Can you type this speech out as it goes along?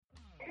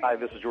Hi,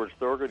 this is George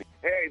Thorogood.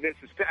 Hey, this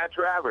is Pat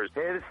Travers.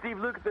 Hey, this is Steve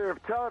Lukather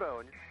of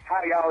Toto.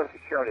 Hi, y'all. This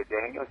is Charlie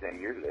Daniels, and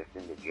you're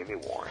listening to Jimmy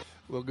Warren.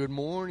 Well, good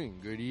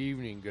morning, good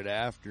evening, good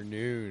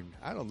afternoon.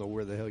 I don't know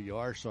where the hell you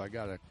are, so I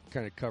got to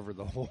kind of cover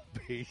the whole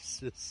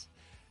basis.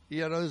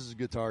 Yeah, no, this is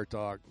Guitar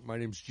Talk. My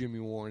name's Jimmy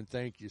Warren.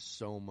 Thank you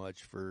so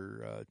much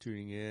for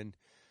tuning in.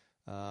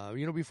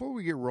 Before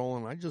we get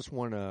rolling, I just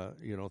want to,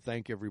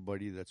 thank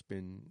everybody that's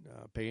been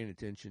paying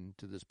attention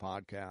to this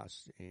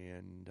podcast.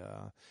 And,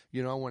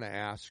 I want to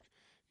ask,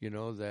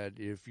 that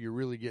if you're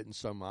really getting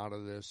some out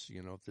of this,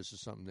 if this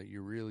is something that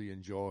you really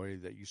enjoy,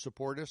 that you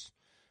support us.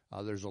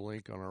 There's a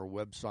link on our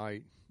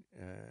website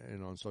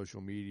and on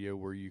social media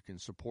where you can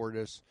support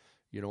us,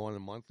 on a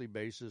monthly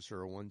basis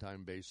or a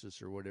one-time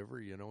basis or whatever.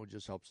 It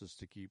just helps us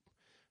to keep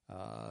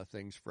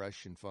things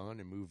fresh and fun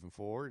and moving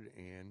forward.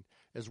 And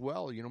as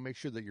well, make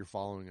sure that you're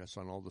following us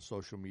on all the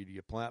social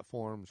media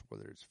platforms,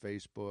 whether it's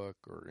Facebook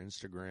or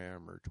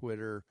Instagram or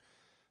Twitter.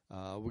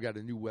 We got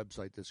a new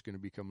website that's going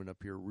to be coming up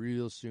here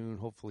real soon.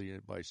 Hopefully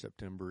by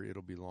September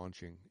it'll be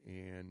launching.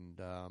 And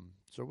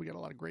so we got a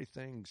lot of great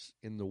things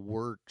in the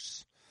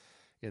works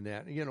in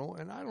that,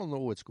 and I don't know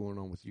what's going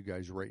on with you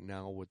guys right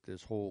now with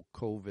this whole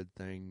COVID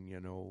thing.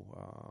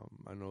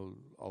 I know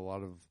a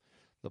lot of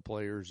the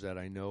players that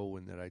I know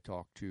and that I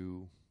talk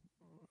to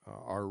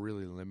are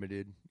really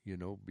limited,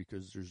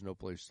 because there's no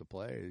place to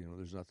play.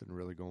 There's nothing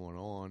really going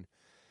on.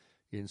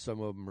 And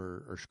some of them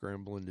are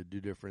scrambling to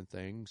do different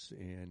things.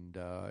 And,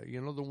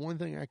 the one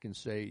thing I can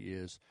say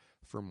is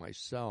for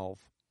myself,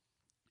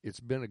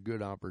 it's been a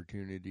good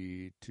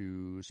opportunity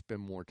to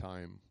spend more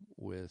time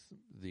with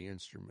the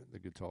instrument, the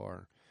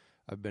guitar.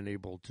 I've been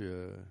able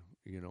to,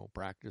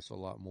 practice a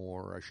lot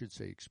more. I should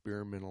say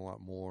experiment a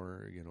lot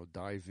more,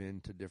 dive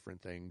into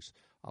different things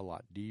a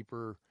lot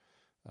deeper.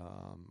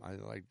 I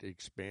like to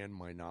expand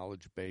my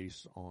knowledge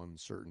base on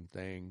certain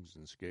things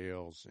and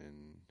scales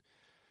and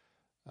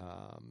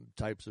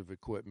types of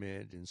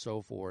equipment and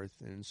so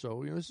forth. And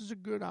so, this is a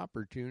good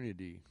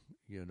opportunity,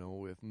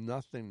 if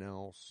nothing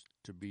else,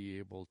 to be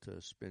able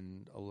to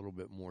spend a little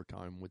bit more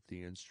time with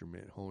the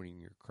instrument, honing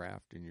your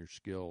craft and your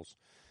skills.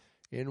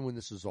 And when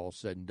this is all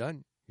said and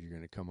done, you're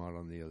going to come out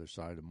on the other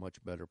side a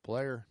much better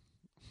player,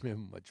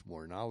 much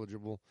more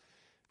knowledgeable.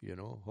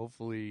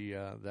 Hopefully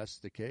that's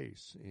the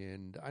case.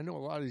 And I know a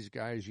lot of these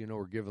guys,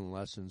 are giving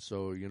lessons.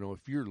 So,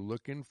 if you're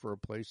looking for a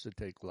place to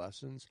take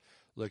lessons,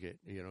 look at,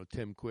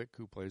 Tim Quick,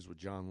 who plays with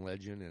John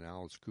Legend and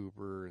Alice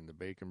Cooper and the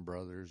Bacon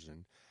Brothers.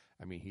 And,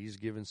 he's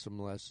given some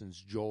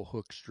lessons. Joel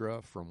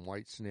Hoekstra from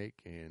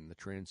Whitesnake and the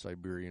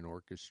Trans-Siberian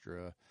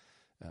Orchestra.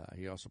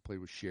 He also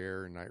played with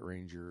Cher and Night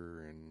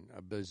Ranger and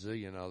a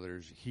bazillion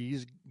others.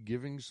 He's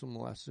giving some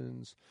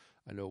lessons.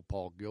 I know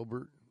Paul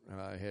Gilbert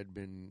had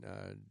been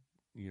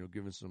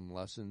giving some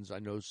lessons. I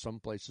know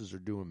some places are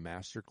doing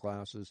master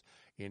classes.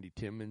 Andy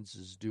Timmons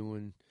is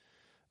doing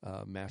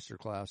master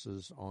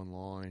classes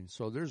online.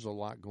 So there's a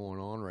lot going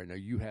on right now.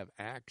 You have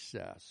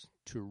access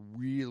to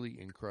really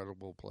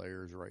incredible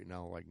players right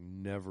now like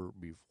never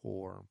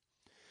before.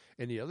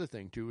 And the other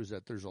thing, too, is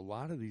that there's a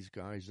lot of these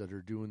guys that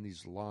are doing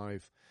these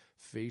live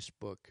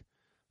Facebook,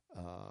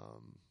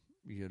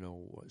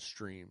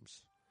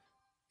 streams.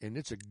 And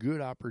it's a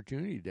good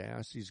opportunity to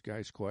ask these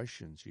guys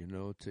questions,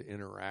 to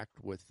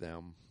interact with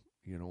them,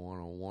 on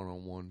a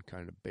one-on-one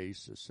kind of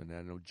basis. And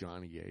I know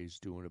Johnny A's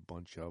doing a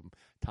bunch of them.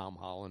 Tom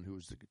Holland,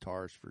 who's the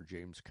guitarist for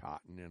James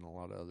Cotton and a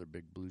lot of other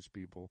big blues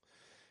people,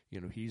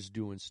 he's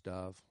doing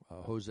stuff.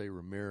 Jose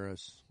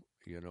Ramirez,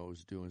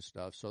 is doing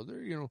stuff. So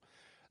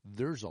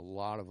there's a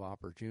lot of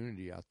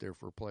opportunity out there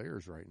for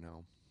players right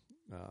now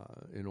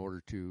in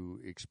order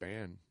to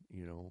expand,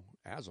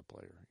 as a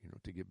player,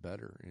 to get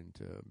better and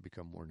to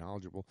become more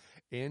knowledgeable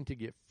and to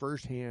get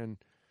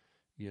firsthand,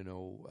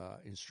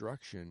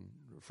 instruction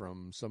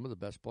from some of the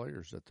best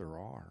players that there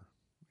are,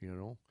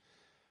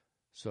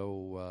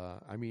 So,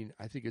 I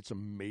think it's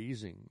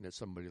amazing that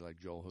somebody like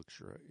Joel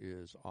Hoekstra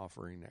is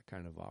offering that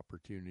kind of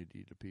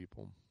opportunity to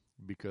people.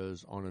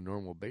 Because on a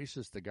normal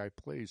basis, the guy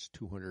plays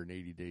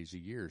 280 days a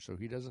year, so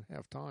he doesn't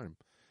have time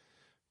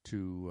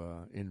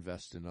to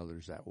invest in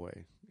others that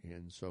way.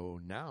 And so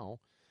now,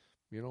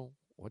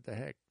 what the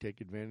heck?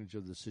 Take advantage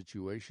of the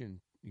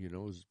situation,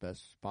 as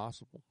best as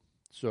possible.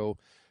 So,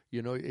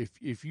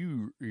 if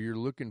you're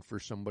looking for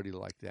somebody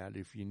like that,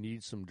 if you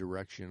need some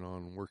direction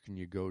on where can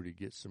you go to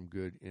get some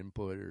good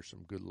input or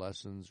some good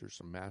lessons or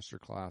some master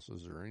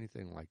classes or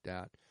anything like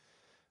that,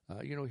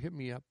 hit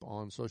me up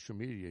on social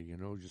media.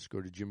 Just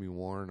go to Jimmy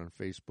Warren on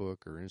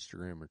Facebook or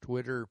Instagram or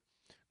Twitter.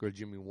 Go to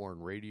Jimmy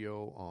Warren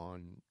Radio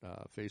on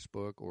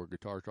Facebook or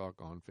Guitar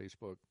Talk on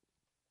Facebook.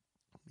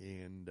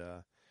 And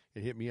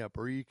hit me up.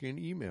 Or you can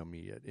email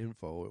me at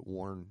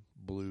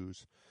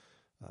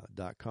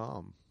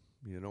info@warrenblues.com,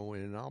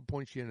 and I'll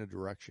point you in a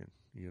direction.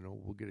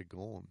 We'll get it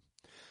going.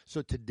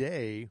 So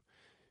today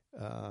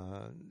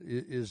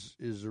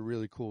is a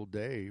really cool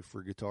day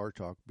for Guitar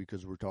Talk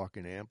because we're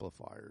talking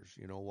amplifiers.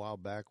 A while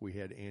back we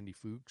had Andy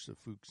Fuchs of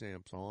Fuchs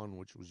Amps on,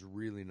 which was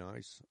really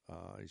nice.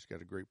 He's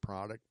got a great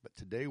product. But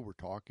today we're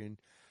talking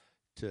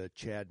to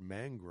Chad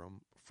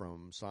Mangrum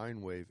from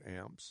Sine Wave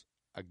Amps,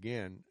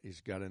 again,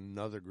 he's got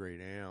another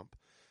great amp.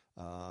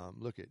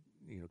 Look at,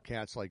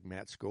 cats like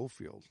Matt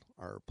Schofield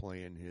are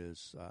playing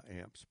his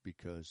amps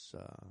because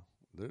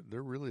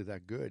they're really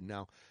that good.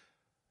 Now,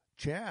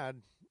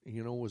 Chad,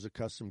 was a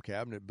custom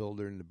cabinet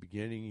builder in the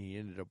beginning. He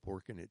ended up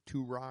working at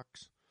Two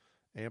Rocks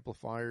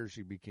Amplifiers.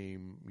 He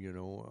became,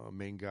 a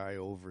main guy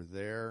over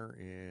there.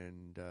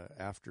 And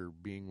after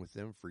being with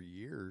them for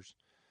years,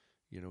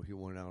 he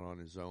went out on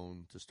his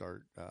own to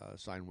start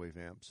sine wave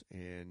amps.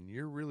 And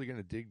you're really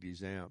going to dig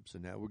these amps.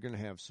 And we're going to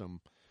have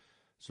some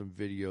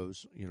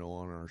videos,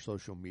 on our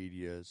social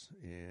medias,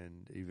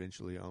 and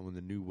eventually when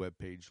the new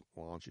webpage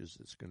launches,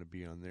 it's going to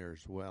be on there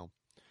as well.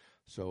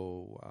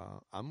 So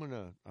I'm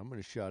gonna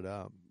shut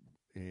up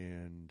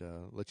and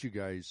let you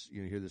guys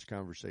hear this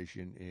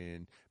conversation,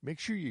 and make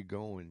sure you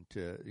go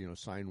into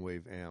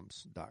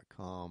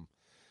sinewaveamps.com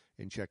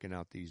and checking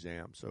out these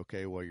amps,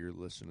 okay, while you're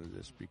listening to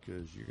this,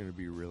 because you're going to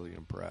be really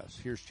impressed.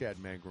 Here's Chad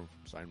Mangrum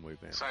from Sine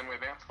Wave Amps. Sine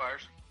Wave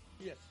Amplifiers.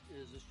 Yes,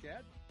 is this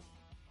Chad?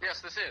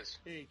 Yes, this is.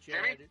 Hey, Chad,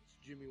 Jimmy? It's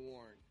Jimmy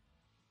Warren.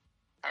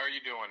 How are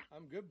you doing?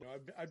 I'm good.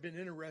 I've been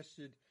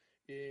interested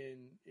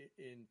in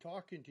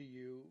talking to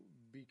you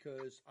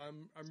because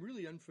I'm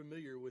really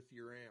unfamiliar with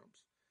your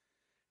amps,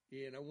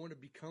 and I want to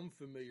become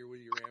familiar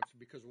with your amps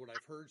because what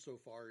I've heard so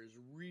far is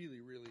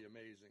really, really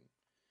amazing.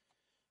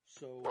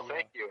 So, well,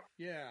 thank you.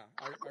 Yeah,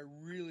 I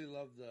really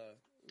love the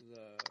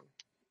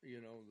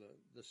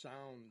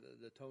sound,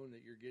 the tone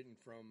that you're getting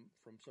from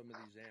some of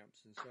these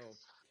amps, and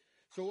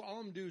so all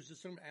I'm doing is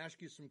just I'm going to ask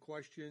you some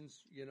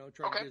questions,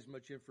 try to get as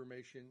much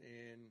information,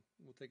 and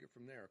we'll take it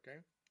from there,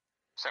 okay?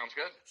 Sounds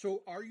good.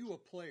 So are you a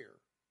player?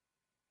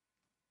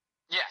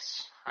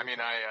 Yes. I mean,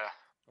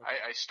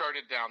 I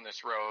started down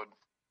this road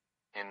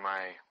in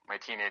my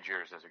teenage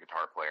years as a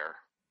guitar player.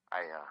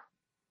 I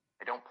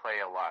don't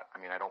play a lot. I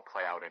mean, I don't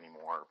play out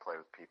anymore or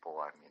play with people.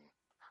 I mean,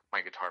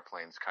 my guitar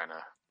playing's kind of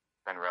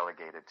been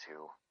relegated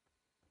to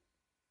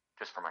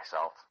just for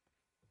myself.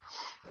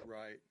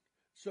 Right.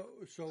 So,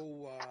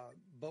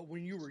 but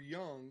when you were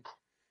young,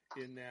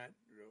 in that,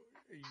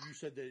 you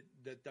said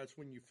that's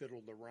when you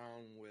fiddled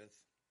around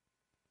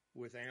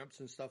with amps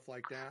and stuff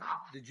like that.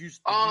 Did you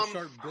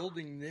start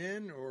building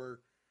then,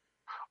 or?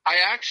 I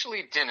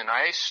actually didn't.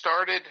 I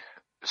started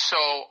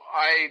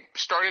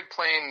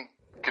playing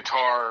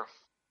guitar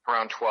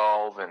around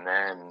 12, and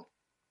then,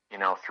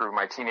 through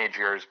my teenage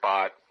years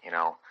bought,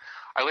 I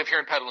live here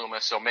in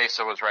Petaluma, so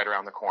Mesa was right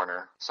around the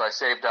corner. So I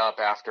saved up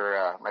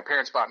after, my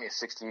parents bought me a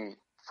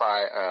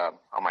 65,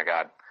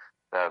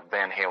 the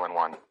Van Halen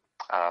one,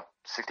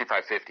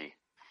 6550,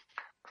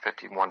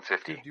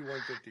 5150.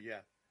 5150,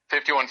 yeah.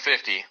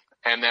 5150.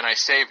 And then I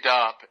saved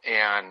up,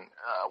 and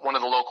one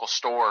of the local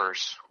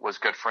stores was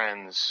good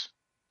friends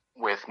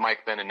with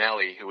Mike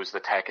Beninelli, who was the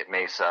tech at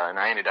Mesa, and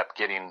I ended up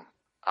getting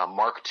a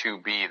Mark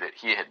IIB that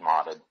he had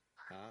modded.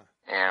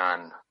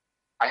 And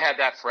I had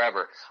that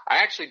forever. I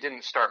actually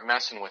didn't start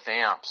messing with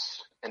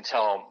amps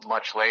until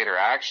much later.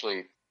 I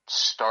actually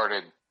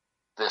started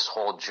this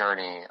whole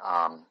journey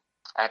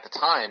at the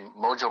time.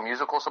 Mojo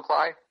Musical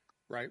Supply,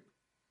 right,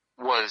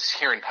 was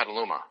here in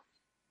Petaluma.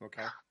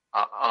 Okay.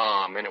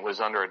 And it was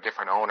under a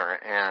different owner,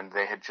 and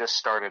they had just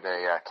started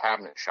a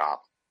cabinet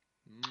shop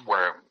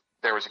where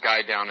there was a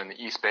guy down in the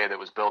East Bay that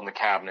was building the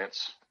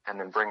cabinets and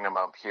then bringing them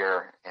up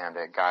here, and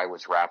a guy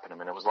was wrapping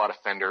them, and it was a lot of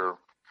Fender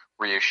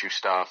reissue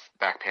stuff,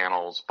 back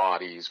panels,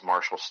 bodies,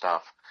 Marshall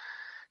stuff.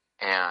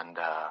 And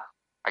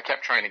I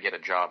kept trying to get a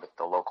job at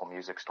the local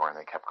music store, and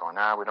they kept going,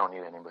 we don't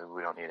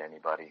need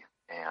anybody.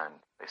 And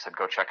they said,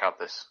 go check out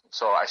this.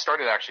 So I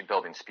started actually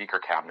building speaker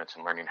cabinets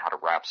and learning how to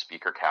wrap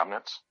speaker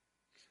cabinets.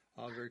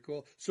 Oh, very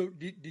cool. So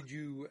did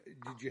you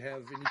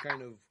have any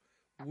kind of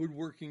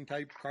woodworking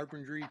type,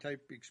 carpentry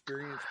type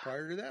experience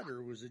prior to that,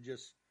 or was it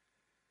just?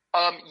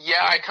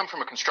 Yeah, I come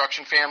from a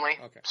construction family.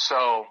 Okay.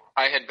 So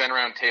I had been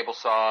around table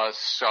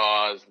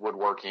saws,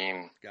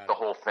 woodworking, the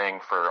whole thing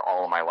for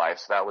all of my life.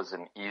 So that was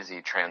an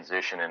easy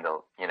transition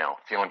into,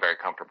 feeling very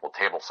comfortable.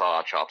 Table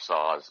saw, chop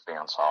saws,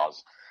 band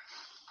saws.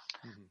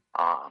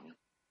 Mm-hmm.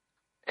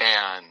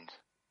 And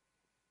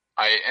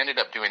I ended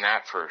up doing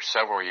that for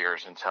several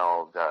years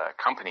until the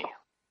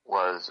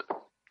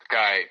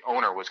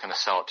owner was going to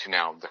sell it to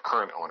now the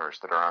current owners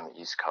that are on the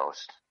East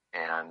Coast.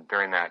 And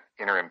during that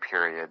interim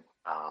period,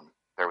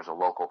 there was a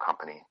local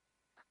company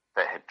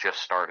that had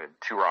just started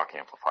Two Rock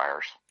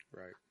Amplifiers.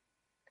 Right.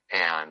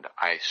 And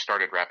I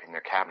started wrapping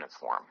their cabinets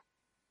for them.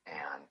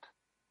 And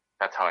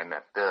that's how I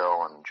met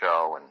Bill and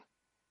Joe, and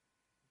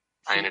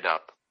I ended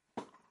up.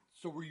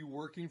 So were you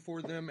working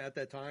for them at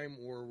that time,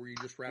 or were you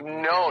just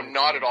wrapping? No,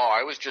 not at all.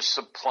 I was just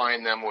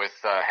supplying them with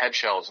head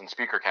shells and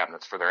speaker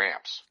cabinets for their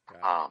amps.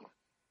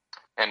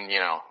 And,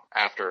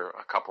 after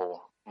a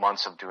couple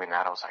months of doing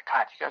that, I was like,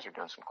 God, you guys are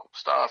doing some cool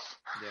stuff.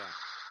 Yeah.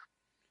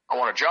 I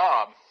want a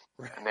job.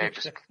 And they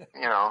just,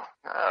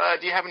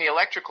 do you have any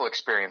electrical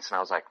experience? And I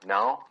was like,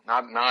 no,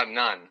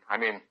 none. I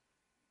mean,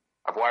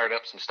 I've wired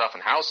up some stuff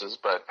in houses,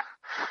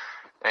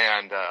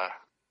 and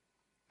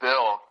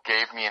Bill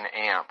gave me an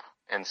amp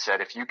and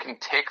said, if you can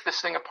take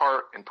this thing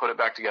apart and put it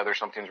back together,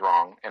 something's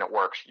wrong and it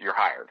works, you're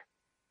hired.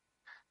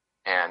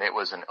 And it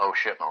was an oh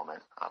shit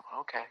moment of,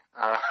 okay.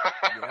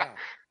 Yeah.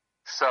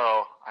 So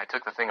I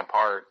took the thing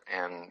apart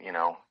and,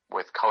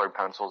 with colored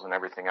pencils and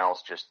everything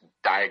else, just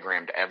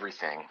diagrammed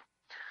everything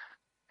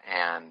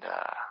and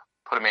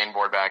put a main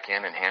board back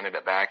in and handed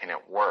it back, and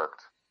it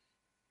worked.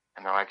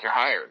 And they're like, you're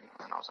hired.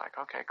 And I was like,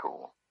 okay,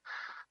 cool.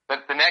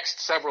 But the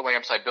next several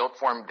amps I built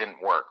for them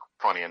didn't work,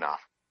 funny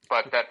enough.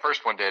 But that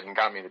first one did and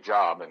got me the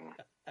job. And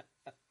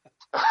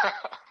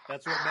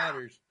that's what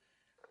matters.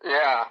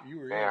 Yeah. You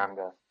were in. And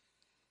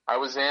I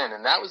was in,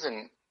 and that was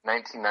in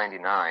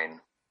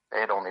 1999. They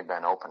had only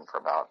been open for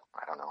about,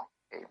 I don't know,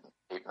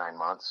 9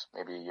 months,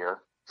 maybe a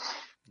year.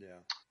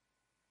 Yeah.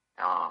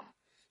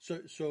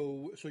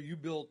 So you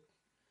built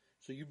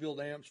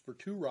amps for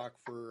Two Rock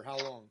for how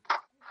long?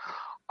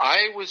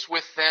 I was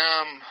with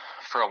them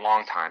for a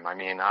long time. I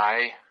mean,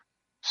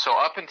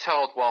 up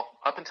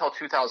until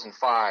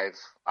 2005,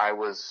 I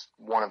was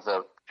one of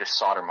the just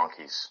solder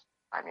monkeys.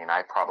 I mean,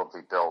 I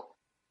probably built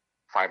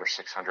 500 or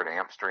 600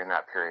 amps during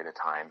that period of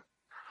time.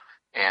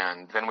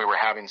 And then we were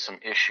having some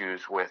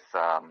issues with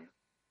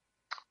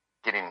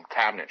getting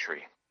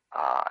cabinetry.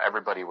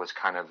 Everybody was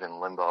kind of in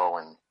limbo,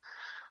 and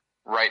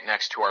right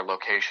next to our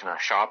location, a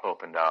shop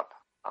opened up,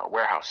 a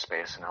warehouse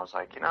space, and I was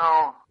like,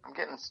 I'm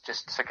getting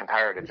just sick and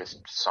tired of just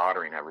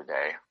soldering every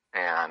day.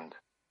 And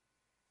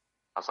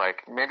I was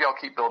like, maybe I'll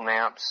keep building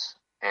amps,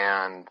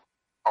 and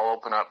I'll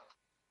open up,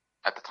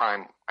 at the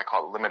time, I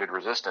call it limited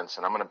resistance,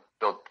 and I'm going to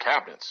build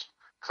cabinets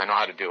because I know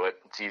how to do it.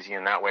 It's easy,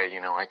 and that way,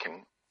 I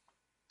can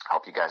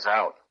help you guys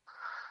out.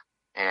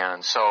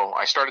 And so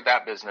I started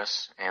that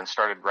business and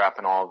started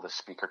wrapping all of the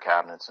speaker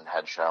cabinets and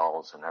head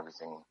shells and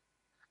everything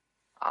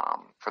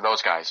for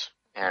those guys,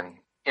 and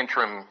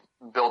interim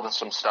building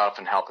some stuff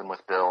and helping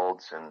with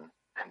builds and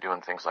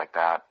doing things like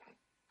that.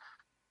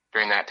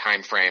 During that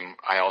time frame,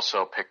 I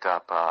also picked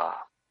up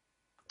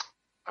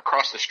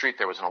across the street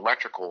there was an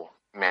electrical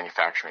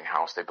manufacturing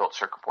house. They built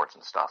circuit boards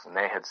and stuff, and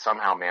they had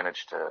somehow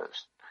managed to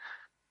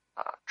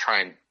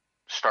try and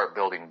start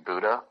building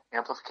Buddha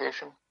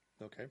amplification.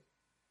 Okay.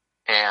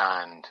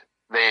 And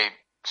they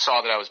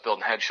saw that I was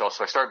building head shells,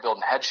 so I started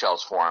building head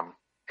shells for them.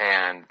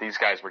 And these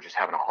guys were just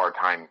having a hard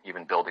time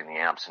even building the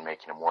amps and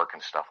making them work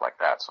and stuff like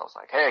that. So I was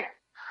like, hey,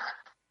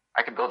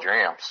 I can build your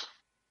amps.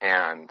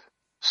 And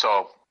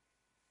so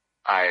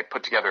I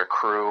put together a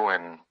crew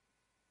and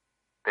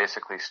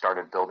basically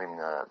started building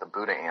the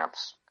Buddha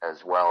amps,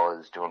 as well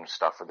as doing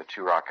stuff for the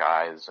Two Rock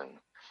guys, and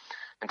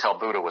until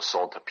Buddha was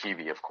sold to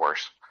Peavey, of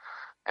course.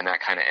 And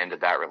that kind of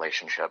ended that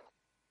relationship.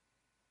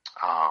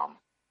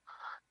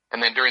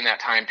 And then during that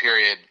time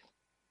period,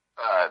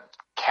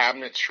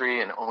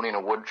 cabinetry and owning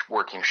a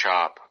woodworking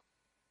shop,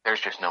 there's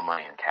just no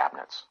money in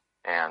cabinets.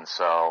 And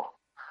so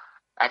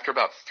after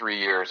about 3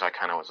 years, I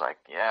kind of was like,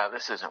 yeah,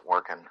 this isn't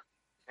working.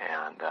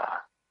 And I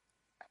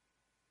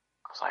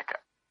was like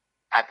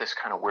at this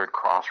kind of weird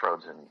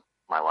crossroads in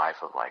my life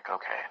of like,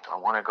 okay, do I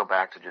want to go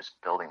back to just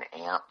building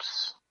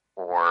amps,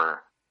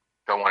 or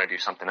do I want to do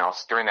something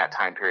else? During that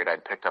time period,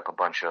 I'd picked up a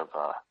bunch of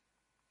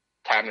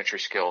cabinetry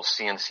skills,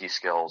 CNC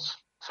skills.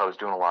 So I was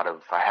doing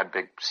I had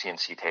big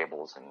CNC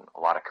tables and a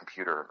lot of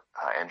computer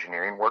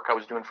engineering work I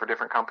was doing for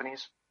different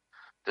companies,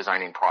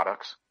 designing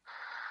products.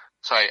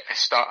 So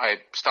I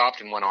stopped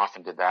and went off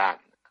and did that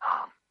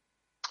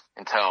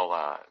until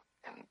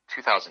in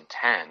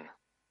 2010,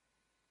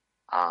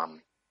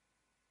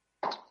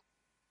 the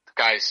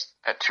guys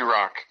at Two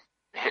Rock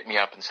hit me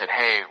up and said,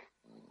 hey,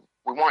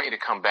 we want you to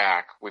come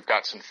back. We've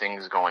got some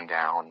things going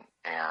down,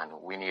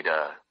 and we need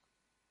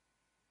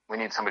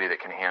somebody that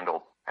can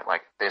handle,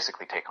 like,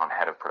 basically take on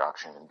head of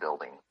production and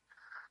building.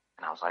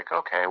 And I was like,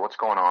 okay, what's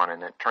going on?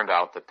 And it turned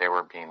out that they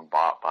were being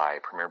bought by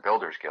Premier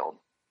Builders Guild.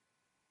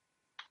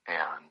 And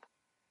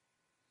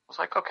I was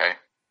like, okay,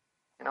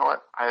 you know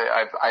what?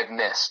 I've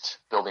missed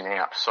building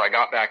amps. So I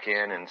got back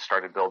in and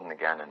started building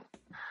again. And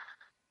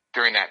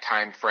during that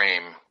time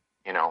frame,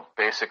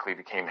 basically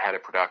became head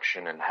of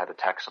production and head of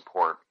tech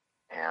support,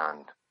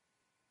 and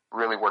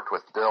really worked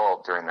with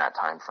Bill during that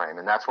time frame.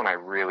 And that's when I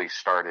really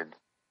started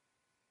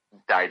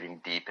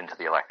diving deep into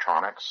the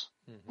electronics,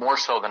 more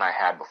so than I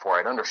had before.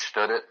 I'd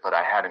understood it, but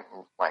I hadn't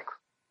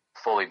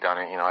fully done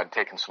it. I'd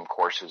taken some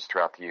courses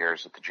throughout the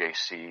years at the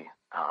JC,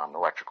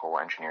 electrical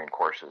engineering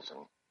courses,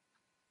 and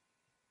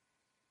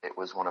it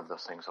was one of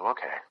those things of,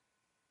 okay,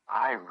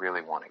 I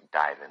really want to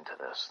dive into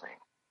this thing.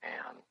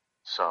 And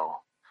so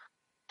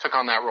took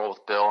on that role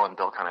with Bill, and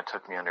Bill kind of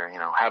took me under,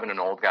 having an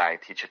old guy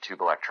teach you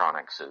tube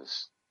electronics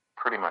is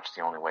pretty much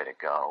the only way to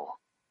go.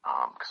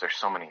 Because there's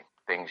so many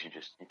things you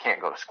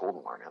can't go to school to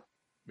learn it.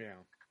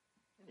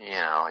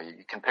 Yeah.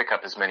 You can pick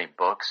up as many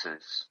books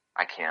as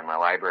I can. My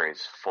library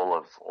is full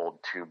of old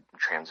tube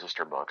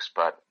transistor books,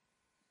 but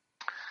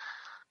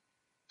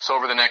so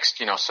over the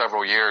next,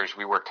 several years,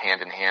 we worked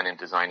hand in hand in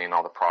designing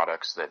all the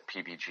products that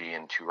PBG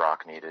and Two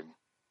Rock needed,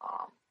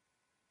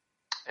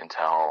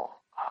 until,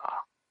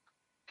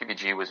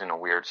 PBG was in a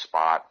weird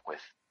spot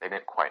they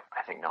didn't quite,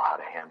 I think, know how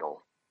to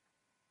handle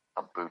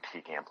a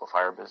boutique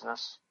amplifier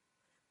business.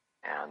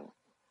 And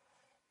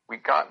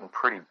we'd gotten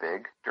pretty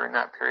big during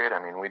that period.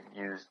 I mean, we'd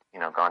used,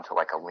 gone to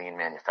like a lean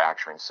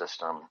manufacturing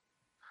system.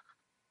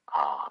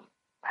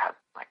 Had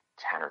like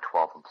 10 or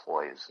 12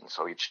 employees. And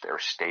so there were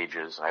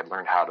stages. I'd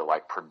learned how to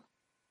like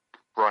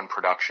run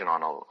production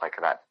on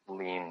that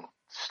lean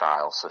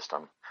style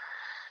system.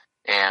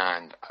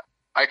 And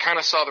I kind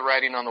of saw the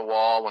writing on the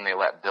wall when they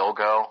let Bill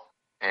go.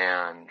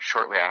 And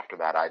shortly after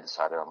that, I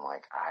decided, I'm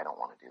like, I don't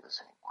want to do this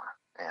anymore.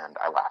 And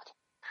I left.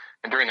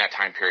 And during that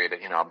time period,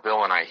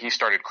 Bill and he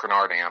started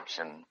Crenard amps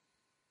and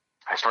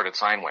I started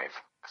Sinewave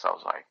because I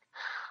was like,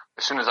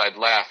 as soon as I'd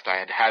left,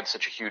 I had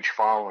such a huge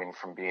following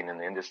from being in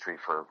the industry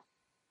for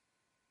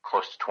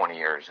close to 20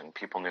 years, and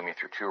people knew me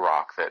through Two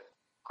Rock that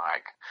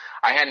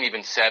I hadn't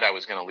even said I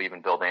was going to leave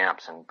and build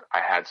amps, and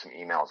I had some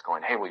emails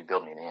going, hey, will you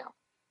build me an amp?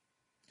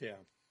 Yeah.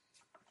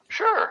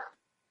 Sure.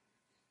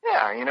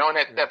 Yeah, and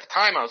at the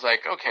time I was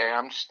like, okay,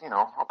 I'm just,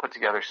 I'll put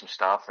together some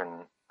stuff and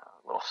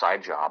a little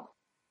side job.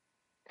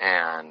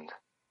 And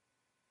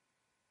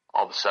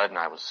all of a sudden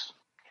I was,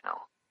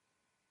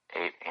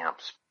 8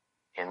 amps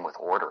in with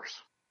orders.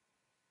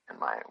 And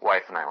my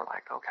wife and I were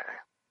like, okay,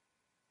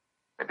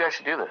 maybe I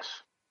should do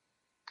this.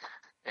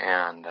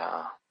 And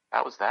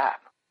that was that.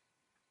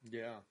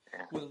 Yeah.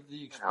 And, well,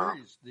 the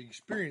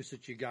experience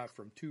that you got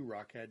from Two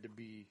Rock had to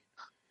be,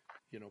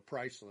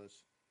 priceless.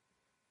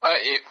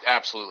 It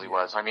absolutely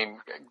was. I mean,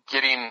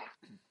 getting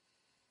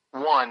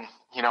one,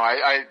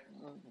 I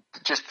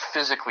just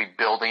physically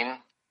building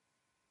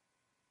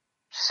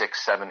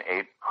 6, 7,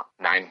 8,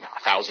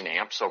 9,000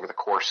 amps over the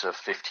course of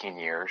 15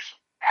 years,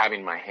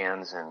 having my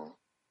hands in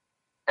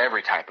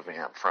every type of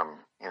amp from,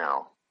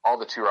 all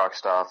the Two Rock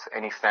stuff,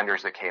 any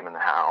Fenders that came in the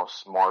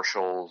house,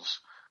 Marshalls,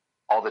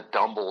 all the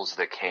Dumbles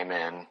that came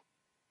in.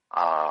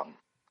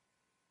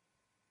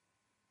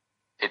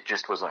 It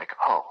just was like,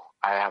 oh,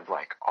 I have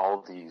like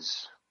all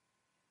these,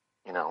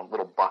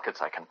 little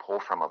buckets I can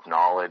pull from of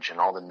knowledge and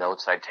all the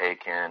notes I'd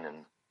taken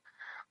and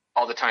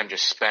all the time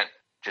just spent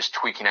just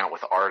tweaking out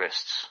with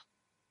artists.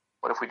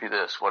 What if we do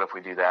this? What if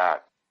we do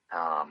that?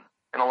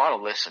 And a lot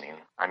of listening.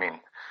 I mean,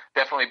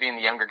 definitely being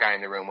the younger guy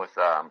in the room with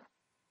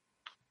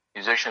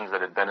musicians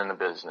that had been in the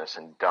business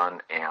and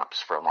done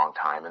amps for a long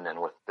time. And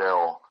then with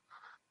Bill,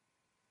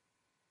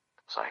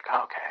 it's like,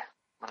 okay,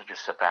 I'm going to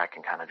just sit back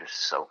and kind of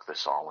just soak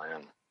this all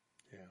in.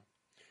 Yeah.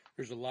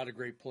 There's a lot of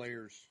great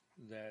players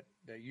that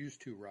use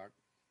Two Rock.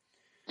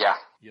 Yeah.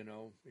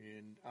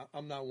 And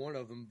I'm not one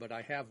of them, but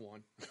I have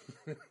one.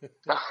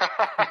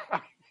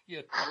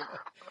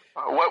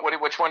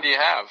 Which one do you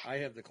have? I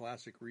have the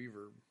classic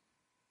Reverb.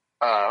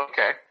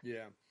 Okay.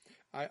 Yeah.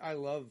 I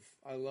love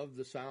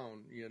the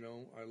sound,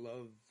 I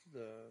love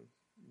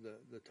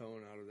the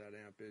tone out of that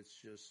amp. It's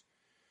just,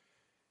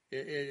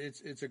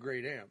 it's a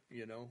great amp,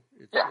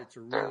 it's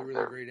a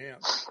really great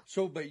amp.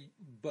 So,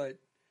 but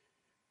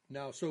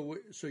now,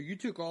 so you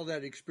took all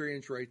that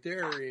experience right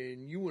there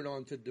and you went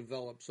on to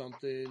develop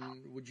something,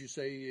 would you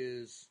say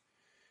is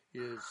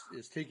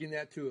taking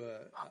that to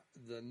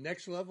the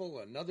next level,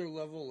 another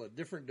level, a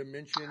different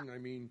dimension? I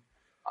mean,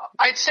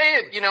 I'd say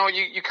it,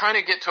 you kind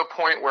of get to a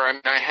point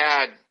where I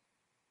had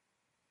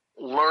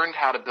learned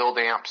how to build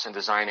amps and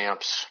design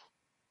amps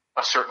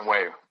a certain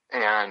way.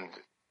 And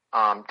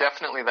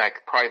definitely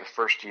like probably the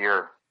first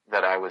year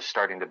that I was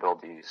starting to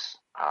build these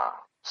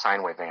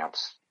Sinewave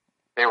amps,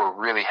 they were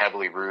really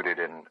heavily rooted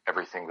in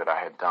everything that I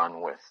had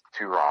done with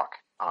Two Rock.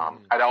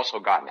 I'd also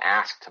gotten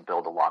asked to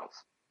build a lot of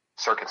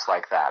circuits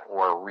like that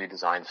or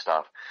redesign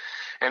stuff.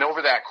 And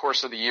over that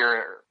course of the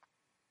year,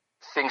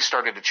 things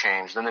started to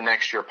change. Then the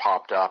next year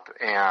popped up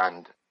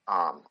and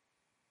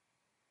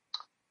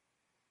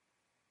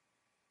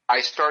I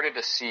started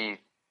to see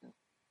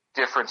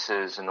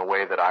differences in the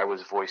way that I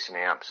was voicing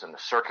amps and the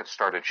circuits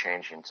started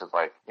changing to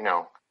like,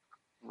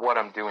 what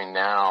I'm doing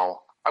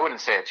now. I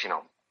wouldn't say it's,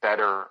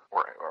 better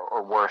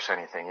or worse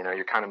anything.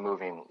 You're kind of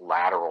moving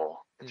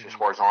lateral. It's just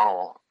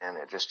horizontal and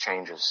it just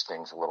changes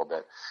things a little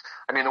bit.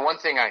 I mean, the one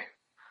thing I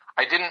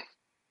didn't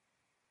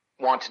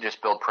want to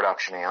just build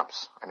production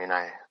amps. I mean,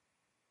 I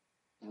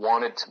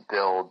wanted to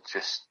build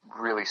just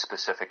really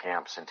specific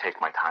amps and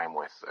take my time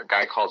with. A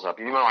guy calls up,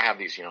 even though I have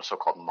these,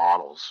 so-called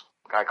models,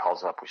 a guy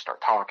calls up, we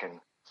start talking.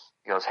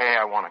 He goes, hey,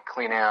 I want a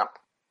clean amp,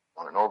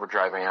 I want an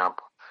overdrive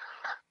amp.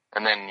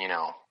 And then,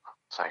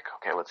 it's like,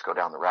 okay, let's go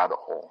down the rabbit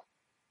hole.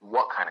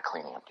 What kind of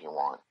clean amp do you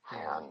want?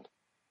 And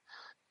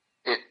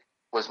it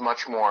was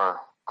much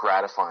more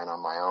gratifying on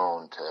my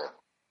own to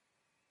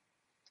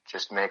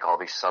just make all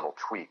these subtle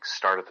tweaks,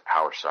 start at the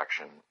power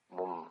section.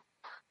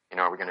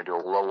 Are we going to do a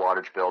low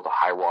wattage build, a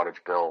high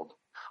wattage build?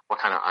 What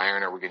kind of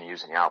iron are we going to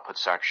use in the output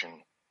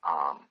section?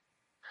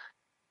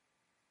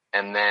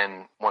 And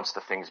then once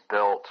the thing's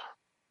built,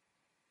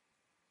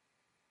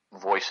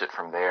 voice it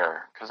from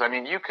there. Because, I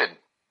mean, you could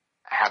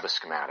have a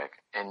schematic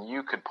and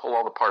you could pull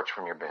all the parts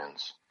from your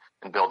bins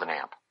and build an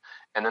amp.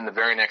 And then the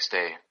very next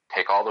day,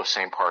 take all those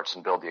same parts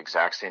and build the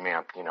exact same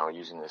amp,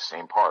 using the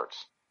same parts.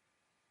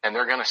 And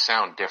they're going to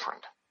sound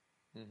different.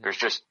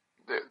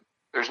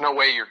 There's no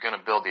way you're going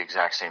to build the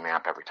exact same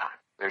amp every time.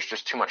 there's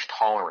just too much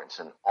tolerance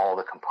in all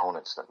the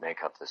components that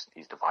make up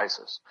these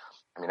devices.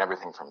 I mean,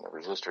 everything from the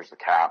resistors, the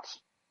caps,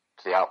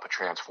 to the output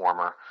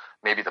transformer,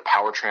 maybe the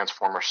power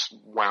transformer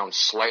wound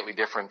slightly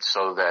different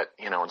so that,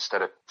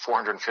 instead of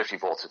 450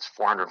 volts, it's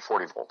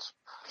 440 volts.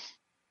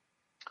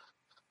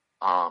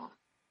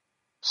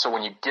 So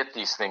when you get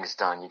these things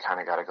done, you kind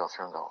of got to go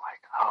through and go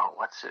like, oh,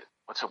 what's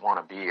it want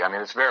to be? I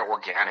mean, it's very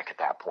organic at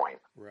that point.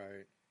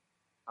 Right.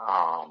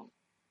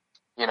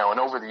 And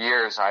over the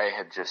years, I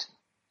had just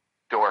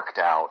dorked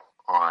out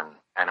on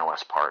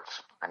NOS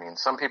parts. I mean,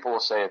 some people will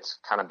say it's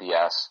kind of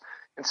BS.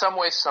 In some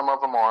ways, some of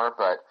them are,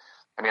 but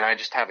I mean, I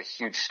just have a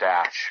huge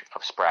stash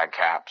of Sprag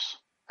caps,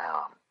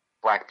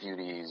 Black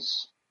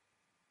Beauties,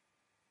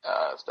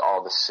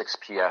 all the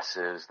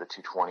 6PSs, the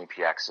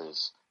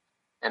 220PXs,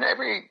 and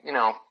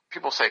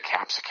people say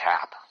cap's a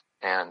cap,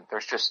 and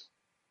they're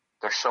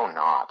so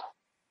not.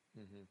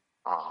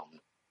 Mm-hmm.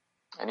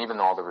 And even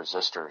all the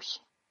resistors.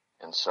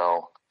 And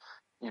so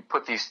you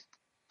put these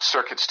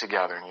circuits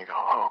together and you go,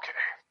 oh, okay,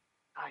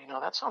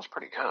 that sounds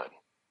pretty good.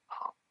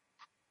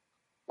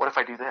 What if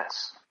I do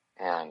this?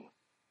 And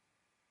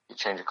you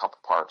change a couple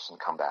parts and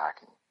come back.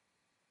 And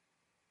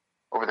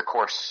over the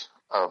course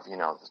of,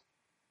 those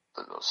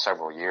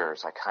several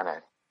years, I kind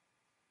of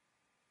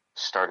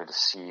started to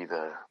see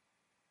the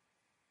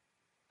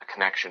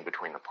connection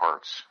between the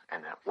parts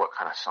and what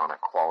kind of sonic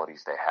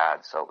qualities they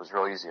had. So it was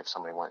real easy if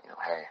somebody went,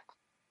 hey,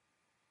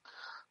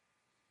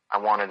 I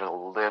want it a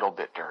little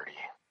bit dirty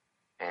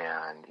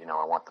and,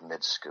 I want the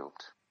mid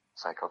scooped.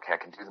 It's like, okay, I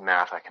can do the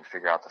math. I can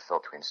figure out the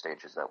filtering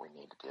stages that we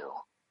need to do.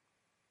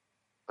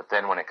 But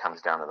then when it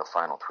comes down to the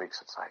final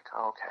tweaks, it's like,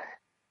 oh, okay,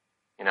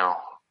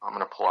 I'm going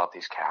to pull out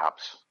these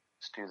caps.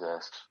 Let's do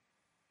this.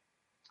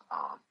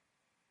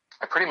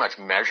 I pretty much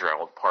measure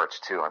old parts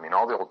too. I mean,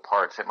 all the old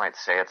parts, it might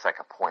say it's like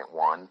a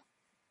 0.1,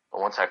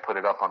 but once I put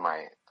it up on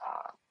my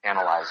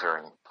analyzer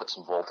and put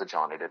some voltage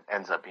on it, it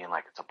ends up being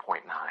like it's a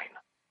 0.9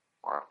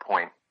 or a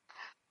 0.087.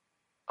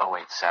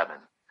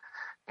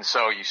 And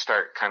so you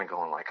start kind of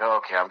going like, oh,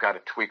 okay, I've got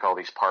to tweak all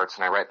these parts,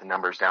 and I write the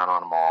numbers down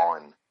on them all.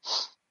 And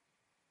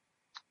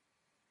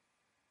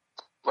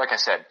like I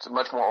said, it's a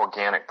much more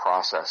organic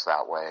process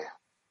that way.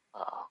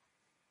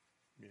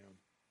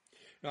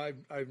 Now,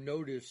 I've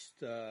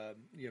noticed,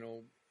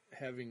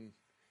 having,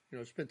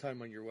 spent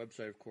time on your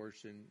website, of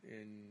course, and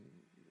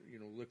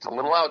looking. It's a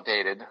little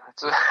outdated.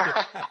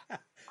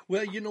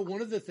 Well,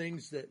 one of the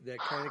things that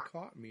kind of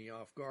caught me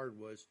off guard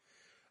was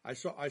I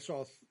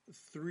saw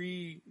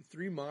three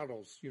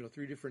models,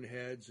 3 different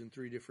heads and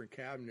 3 different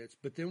cabinets.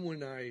 But then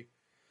when I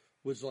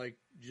was like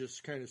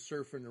just kind of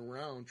surfing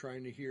around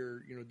trying to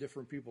hear,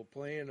 different people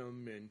playing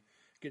them and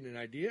getting an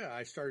idea,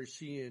 I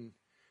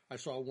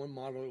saw one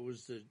model. It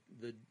was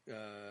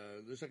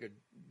there's like a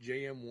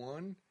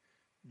JM1,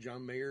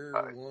 John Mayer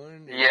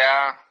one.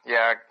 Yeah.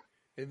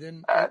 And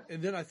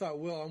then I thought,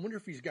 well, I wonder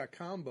if he's got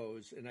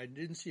combos, and I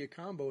didn't see a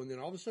combo. And then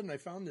all of a sudden I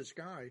found this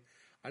guy.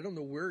 I don't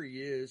know where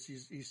he is.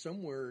 He's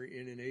somewhere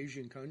in an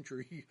Asian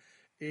country,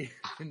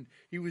 and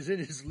he was in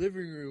his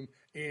living room,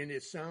 and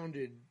it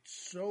sounded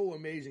so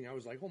amazing. I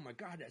was like, oh my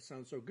God, that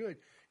sounds so good.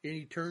 And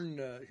he turned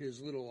his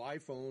little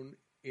iPhone,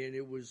 and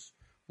it was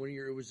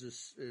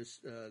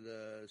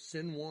the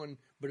Sin 1,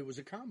 but it was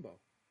a combo.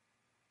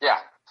 Yeah.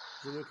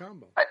 It was a little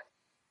combo.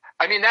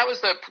 I mean, that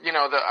was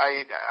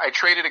I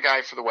traded a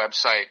guy for the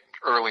website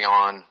early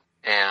on,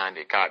 and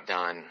it got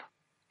done.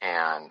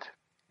 And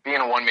being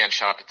a one-man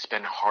shop, it's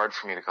been hard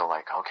for me to go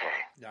like,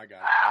 okay,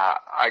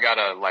 I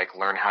gotta like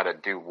learn how to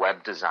do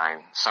web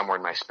design somewhere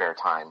in my spare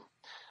time.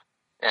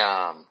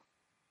 And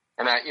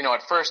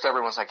at first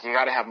everyone's like, you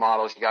gotta have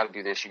models, you gotta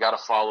do this, you gotta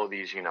follow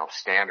these,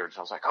 standards.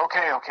 I was like,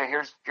 okay,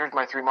 here's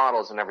my 3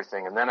 models and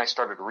everything. And then I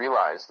started to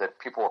realize that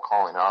people were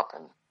calling up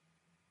and,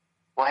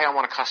 well, hey, I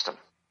want a custom.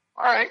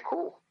 All right,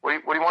 cool.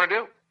 What do you want to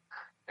do?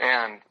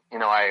 And,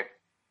 I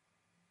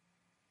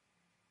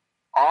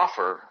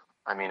offer,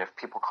 if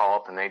people call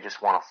up and they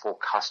just want a full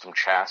custom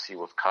chassis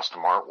with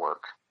custom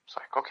artwork, it's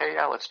like, okay,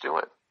 yeah, let's do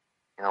it.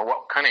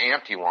 What kind of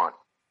amp do you want?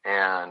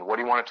 And what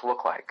do you want it to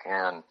look like?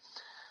 And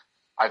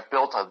I've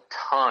built a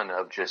ton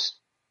of just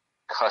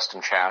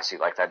custom chassis,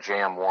 like that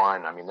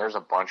JM1. There's a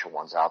bunch of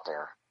ones out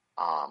there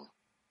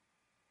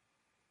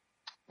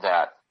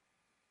that,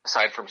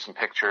 aside from some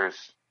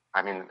pictures,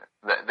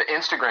 the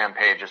Instagram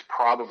page is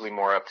probably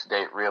more up to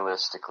date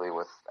realistically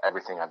with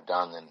everything I've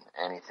done than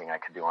anything I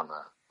could do on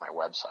my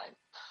website.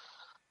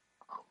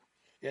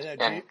 Yeah,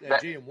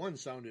 that JM1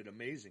 sounded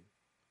amazing.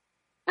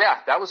 Yeah,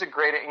 that was a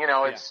great,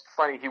 it's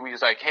funny. He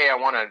was like, hey, I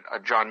want a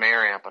John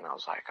Mayer amp. And I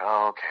was like,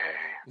 oh, okay,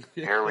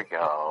 here we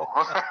go.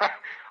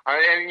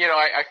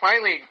 I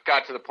finally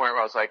got to the point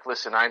where I was like,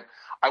 listen, I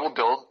will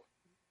build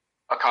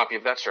a copy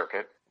of that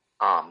circuit.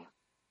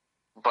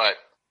 But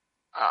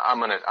I'm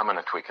going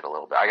to tweak it a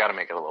little bit. I got to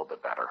make it a little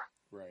bit better.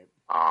 Right.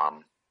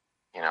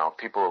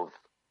 People have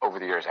over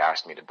the years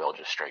asked me to build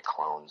just straight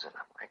clones, and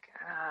I'm like,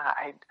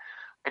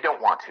 I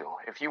don't want to.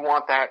 If you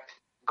want that,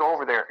 go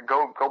over there,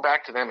 go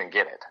back to them and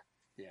get it.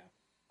 Yeah.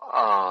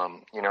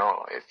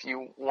 If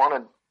you want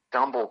a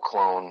Dumble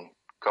clone,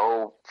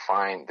 go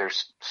find,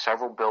 there's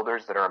several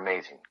builders that are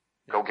amazing.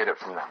 Go get it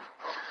from them.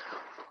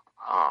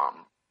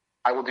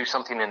 I will do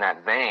something in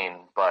that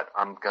vein, but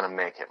I'm going to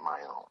make it my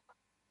own.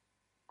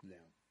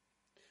 Yeah.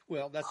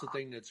 Well, that's the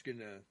thing that's going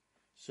to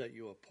set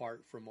you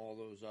apart from all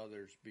those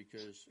others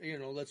because,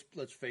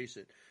 let's face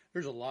it,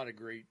 there's a lot of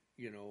great,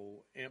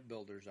 amp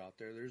builders out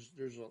there.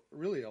 There's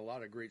really a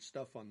lot of great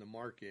stuff on the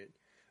market.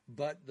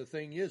 But the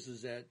thing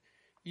is that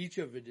each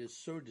of it is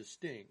so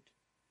distinct.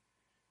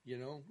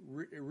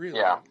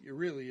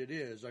 It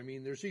is. I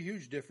mean, there's a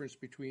huge difference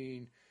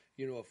between,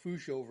 a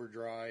Fuchs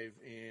overdrive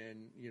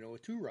and, a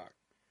Two-Rock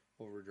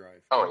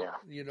overdrive. Oh, yeah.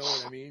 You know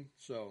what I mean?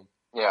 So.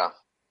 Yeah.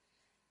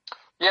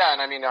 Yeah,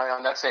 and I mean,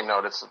 on that same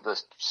note, it's the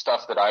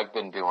stuff that I've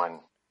been doing.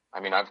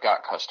 I mean, I've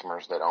got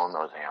customers that own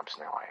those amps,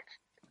 and they're like,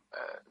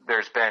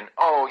 there's been,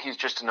 he's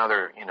just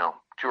another,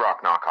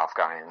 Two-Rock knockoff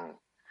guy. And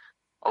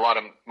a lot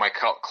of my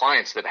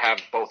clients that have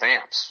both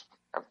amps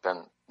have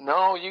been,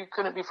 no, you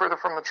couldn't be further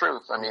from the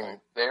truth. I mean,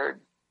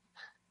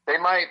 they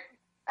might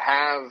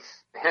have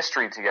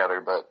history together,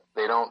 but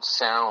they don't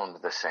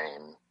sound the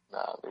same.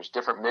 There's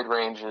different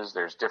mid-ranges.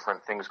 There's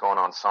different things going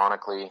on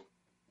sonically.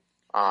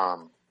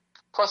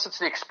 Plus, it's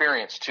the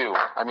experience, too.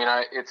 I mean,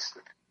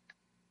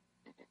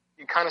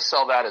 you kind of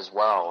sell that as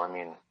well. I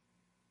mean,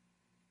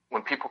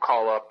 when people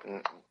call up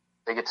and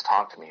they get to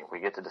talk to me, we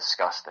get to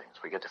discuss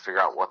things. We get to figure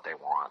out what they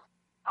want.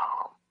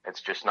 It's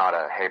just not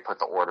a, hey, put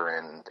the order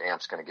in, the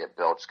amp's going to get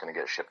built, it's going to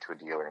get shipped to a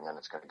dealer, and then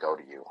it's going to go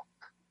to you.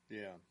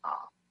 Yeah.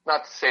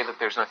 Not to say that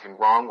there's nothing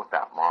wrong with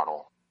that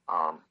model,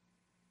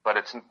 but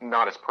it's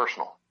not as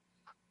personal.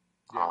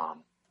 Yeah.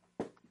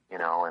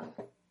 And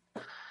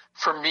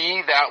for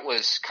me, that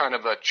was kind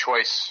of a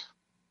choice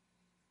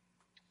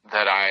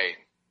that I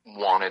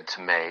wanted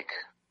to make,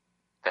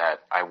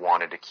 that I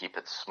wanted to keep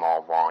it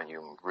small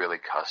volume, really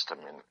custom,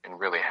 and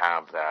really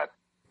have that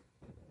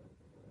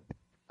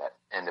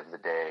end of the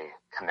day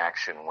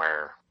connection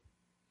where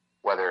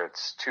whether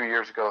it's 2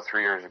 years ago,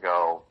 3 years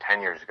ago,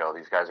 10 years ago,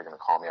 these guys are going to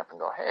call me up and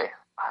go, hey,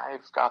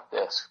 I've got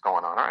this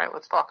going on. All right,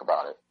 let's talk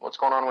about it. What's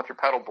going on with your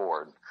pedal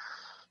board?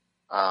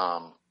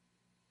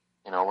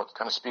 What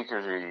kind of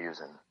speakers are you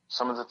using?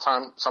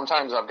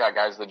 Sometimes I've got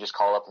guys that just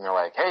call up and they're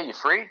like, hey, you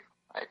free?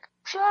 Like,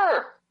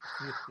 sure.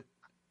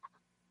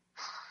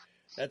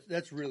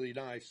 That's really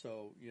nice.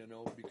 So,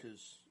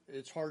 because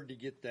it's hard to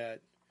get that.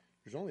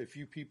 There's only a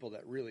few people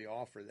that really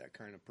offer that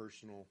kind of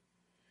personal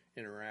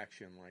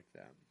interaction like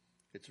that.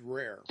 It's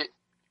rare.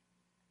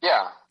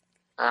 Yeah.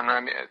 And I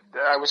mean,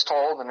 I was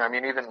told, and I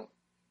mean, even,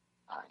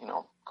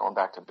 going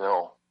back to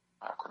Bill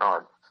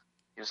Quinard,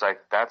 he was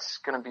like, that's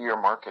going to be your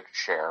market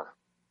share.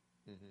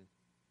 Mm-hmm.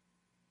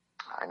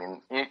 I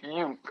mean,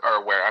 you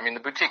are aware. I mean, the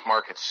boutique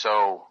market's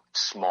so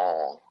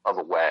small of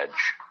a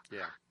wedge.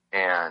 Yeah.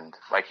 And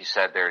like you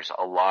said, there's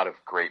a lot of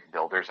great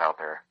builders out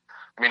there.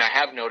 I mean, I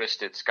have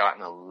noticed it's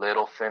gotten a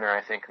little thinner,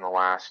 I think, in the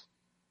last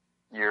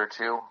year or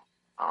two.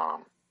 I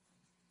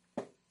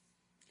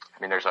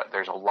mean,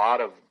 there's a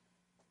lot of,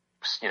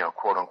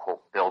 quote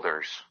unquote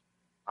builders.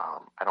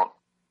 But I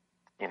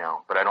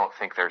don't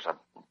think there's a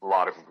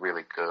lot of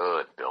really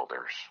good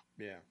builders.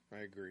 Yeah,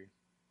 I agree.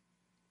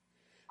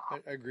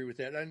 I agree with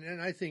that.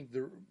 And I think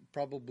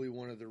probably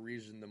one of the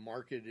reasons the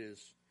market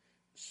is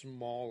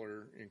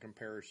smaller in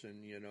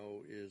comparison,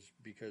 is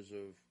because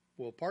of,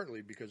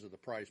 partly because of the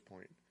price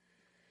point.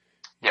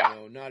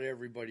 Yeah. Not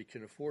everybody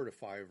can afford a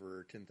 $5,000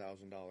 or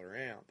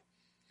 $10,000 amp.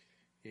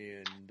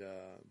 And,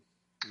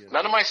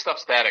 none of my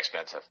stuff's that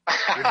expensive.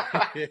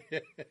 Well,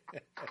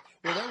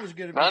 that was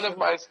going to be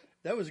something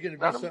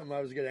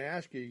I was going to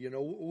ask you.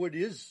 What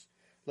is,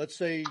 let's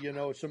say,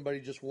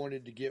 somebody just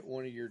wanted to get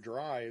one of your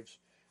drives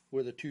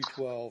with a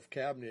 212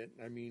 cabinet.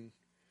 I mean,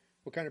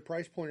 what kind of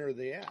price point are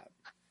they at?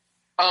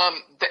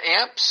 The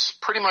amps,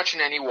 pretty much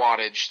in any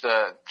wattage.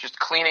 The just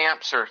clean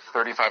amps are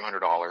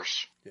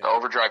 $3,500. Yeah. The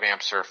overdrive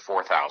amps are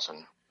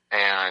 $4,000.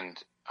 And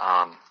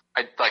I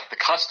like the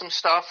custom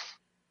stuff.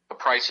 The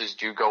prices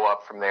do go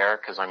up from there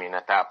because, I mean,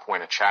 at that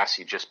point, a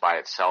chassis just by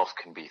itself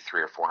can be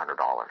 $300 or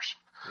 $400,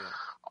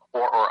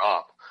 or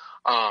up.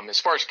 As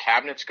far as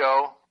cabinets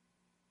go,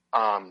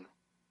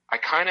 I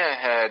kind of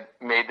had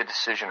made the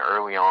decision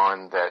early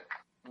on that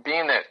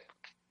being that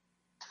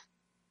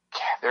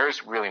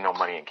there's really no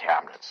money in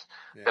cabinets,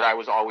 that I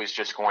was always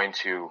just going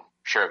to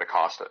share the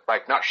cost,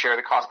 not share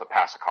the cost, but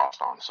pass the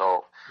cost on.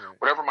 So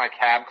whatever my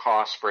cab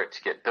costs for it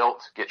to get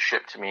built, get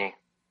shipped to me,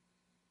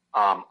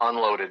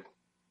 unloaded,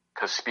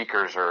 because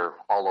speakers are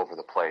all over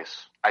the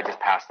place, I just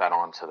pass that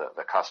on to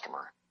the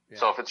customer. Yeah.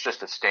 So if it's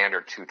just a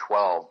standard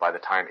 212, by the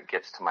time it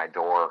gets to my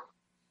door,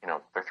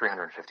 they're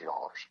 $350.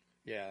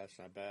 Yeah, that's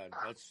not bad.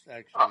 That's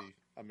actually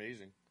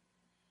amazing.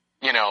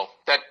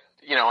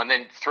 And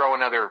then throw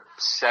another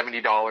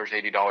 $70,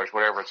 $80,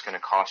 whatever it's going to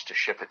cost to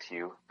ship it to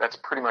you. That's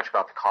pretty much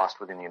about the cost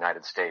within the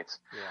United States.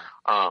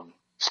 Yeah.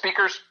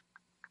 Speakers,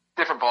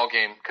 different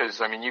ballgame,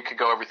 because, I mean, you could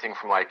go everything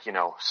from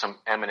some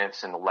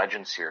Eminence in the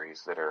Legend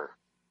series that are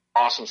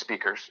awesome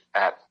speakers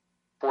at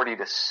 $40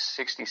 to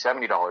 $60,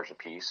 $70 a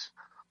piece,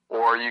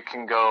 or you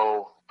can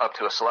go up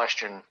to a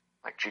Celestion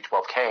like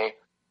G12K,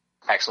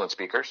 excellent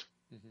speakers,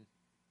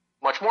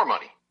 much more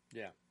money.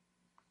 Yeah.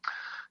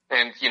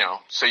 And,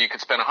 so you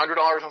could spend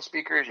 $100 on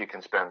speakers. You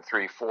can spend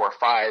 $300,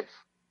 $400,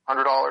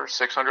 $500,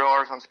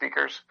 $600 on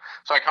speakers.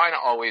 So I kind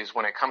of always,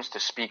 when it comes to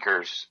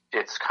speakers,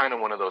 it's kind of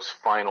one of those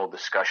final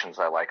discussions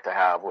I like to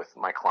have with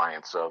my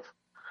clients of,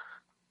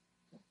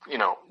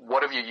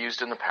 what have you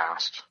used in the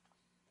past?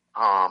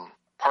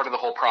 Part of the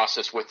whole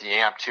process with the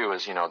amp too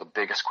is, the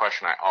biggest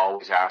question I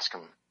always ask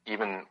them,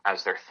 even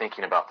as they're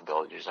thinking about the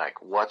build, is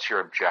like, what's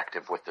your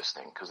objective with this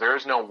thing? Because there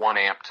is no one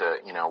amp to,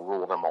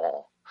 rule them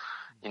all.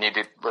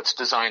 Let's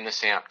design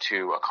this amp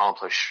to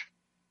accomplish,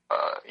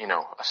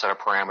 a set of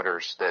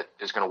parameters that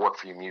is going to work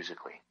for you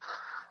musically.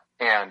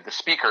 And the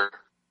speaker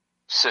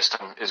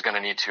system is going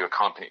to need to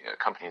accompany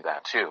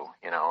that too,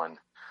 and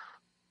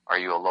are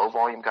you a low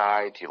volume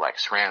guy? Do you like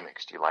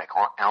ceramics? Do you like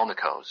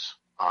Alnicos?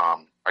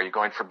 Are you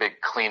going for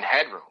big clean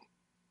headroom?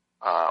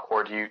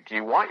 Or do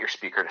you want your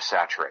speaker to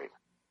saturate?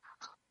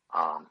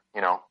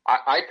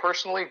 I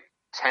personally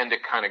tend to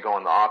kind of go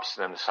on the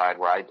opposite end of the side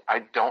where I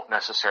don't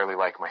necessarily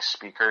like my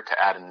speaker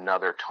to add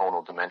another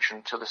tonal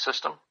dimension to the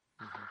system.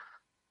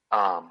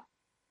 Mm-hmm.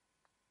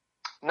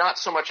 Not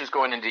so much as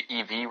going into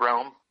EV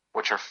realm,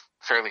 which are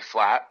fairly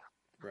flat.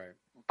 Right.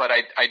 But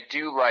I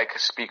do like a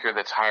speaker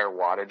that's higher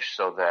wattage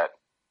so that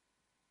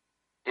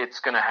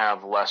it's going to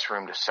have less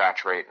room to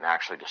saturate and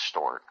actually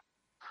distort.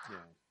 Yeah.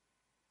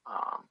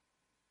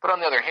 But on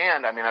the other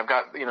hand, I've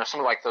got, some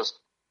of like those,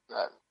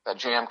 that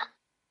Jam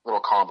little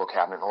combo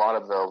cabinet, and a lot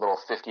of the little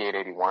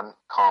 5881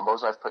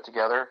 combos I've put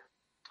together.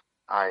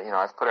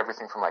 I've put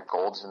everything from like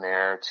Golds in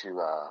there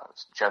to,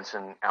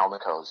 Jensen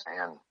Alnicos,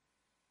 and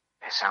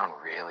they sound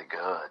really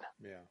good.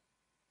 Yeah.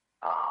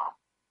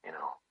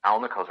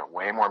 Alnicos are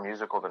way more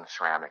musical than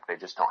ceramic. They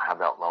just don't have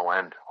that low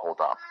end hold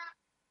up.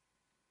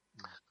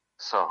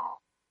 So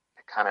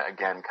it kind of,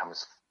 again,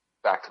 comes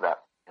back to that,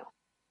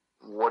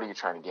 what are you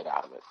trying to get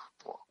out of it?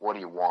 What do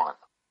you want?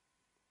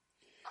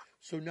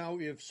 So now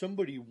if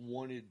somebody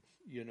wanted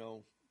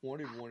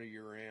one of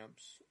your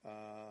amps,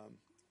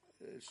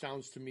 it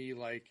sounds to me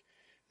like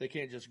they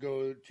can't just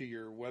go to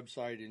your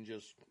website and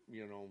just,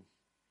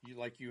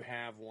 you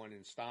have one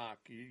in stock.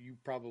 You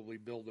probably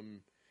build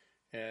them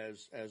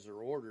as they're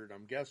ordered,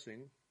 I'm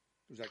guessing.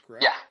 Is that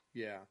correct?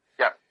 Yeah.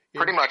 Yeah.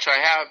 Pretty much. I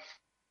have.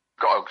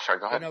 Go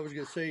ahead. And I was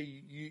going to say,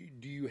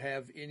 do you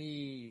have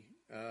any?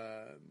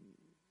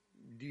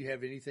 Do you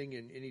have anything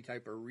in any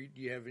type of?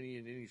 Do you have any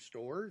in any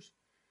stores?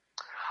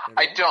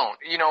 I don't.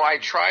 I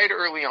tried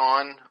early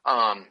on.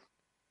 I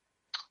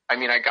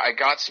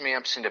got some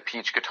amps into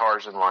Peach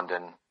Guitars in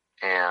London,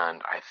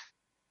 and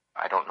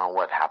I don't know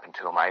what happened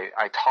to them.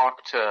 I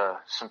talked to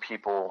some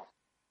people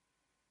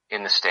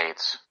in the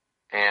States,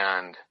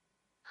 and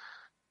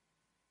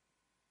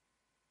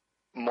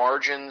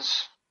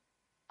margins,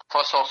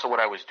 plus also what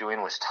I was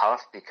doing was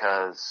tough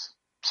because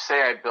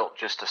say I built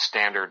just a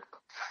standard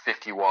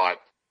 50 watt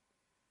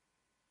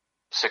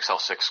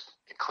 6L6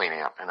 clean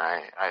amp and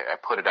I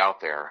put it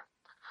out there,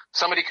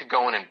 somebody could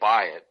go in and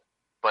buy it.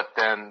 But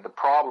then the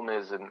problem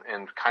is, and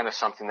kind of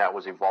something that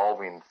was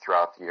evolving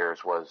throughout the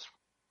years was,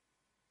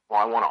 well,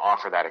 I want to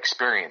offer that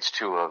experience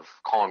too of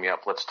calling me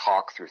up. Let's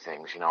talk through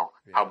things, Yeah.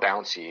 How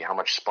bouncy, how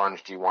much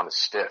sponge do you want a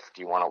stiff?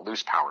 Do you want a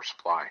loose power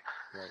supply?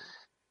 Right.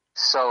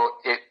 So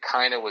it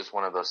kind of was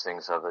one of those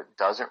things of it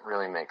doesn't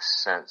really make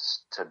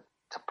sense to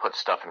put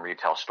stuff in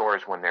retail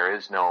stores when there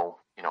is no,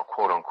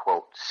 quote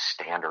unquote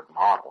standard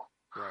model.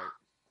 Right.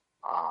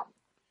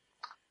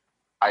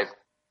 I've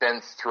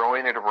been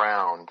throwing it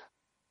around,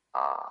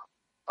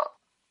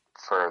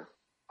 for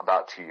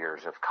about 2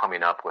 years of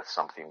coming up with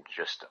something,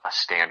 just a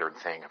standard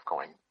thing of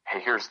going, hey,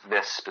 here's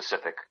this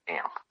specific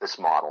amp, this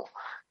model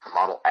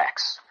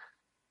X.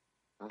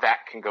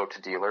 That can go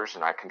to dealers,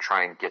 and I can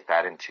try and get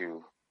that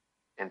into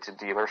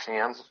dealers'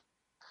 hands.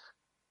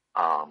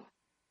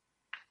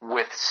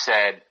 With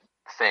said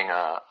thing,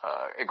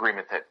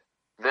 agreement that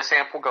this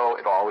amp will go,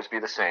 it'll always be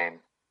the same,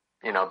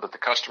 but the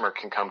customer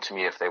can come to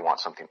me if they want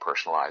something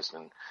personalized.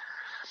 And,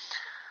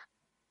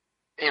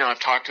 I've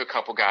talked to a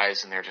couple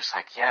guys and they're just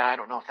like, yeah, I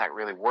don't know if that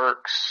really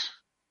works.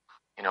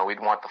 We'd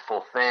want the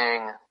full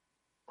thing.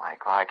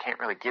 Like, well, I can't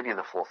really give you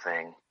the full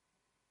thing.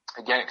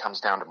 Again, it comes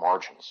down to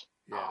margins.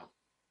 Yeah.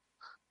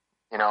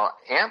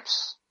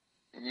 Amps,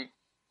 you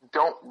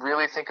don't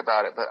really think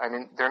about it, but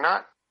they're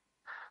not,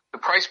 the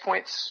price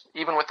points,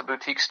 even with the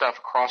boutique stuff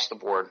across the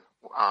board,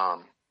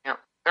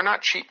 they're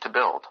not cheap to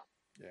build.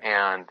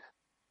 Yeah. And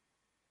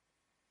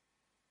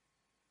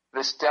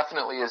this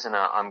definitely isn't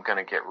I'm going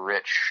to get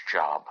rich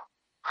job.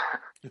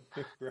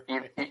 Right.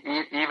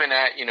 Even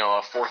at,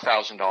 a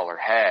 $4,000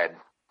 head,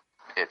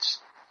 it's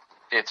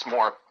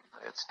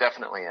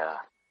definitely a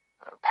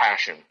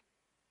passion,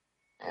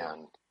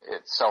 and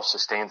it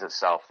self-sustains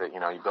itself that,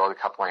 you build a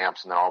couple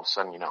amps and then all of a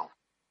sudden,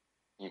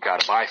 you got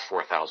to buy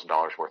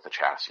 $4,000 worth of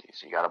chassis.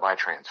 You got to buy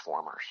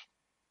transformers.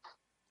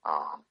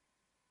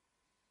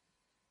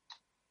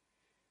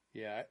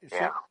 Yeah.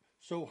 Yeah.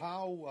 So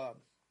how,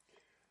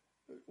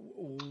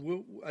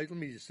 let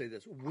me just say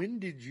this. When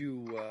did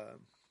you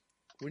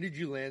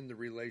land the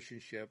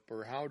relationship,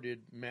 or how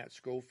did Matt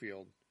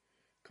Schofield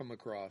come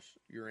across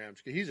your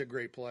amps? 'Cause he's a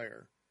great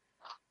player.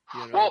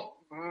 You know?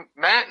 Well,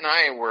 Matt and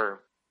I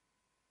were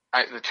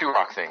the Two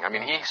Rock thing. I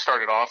mean, he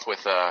started off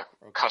with a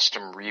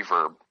custom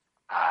reverb.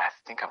 I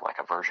think of like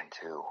a version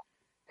 2,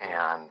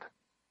 and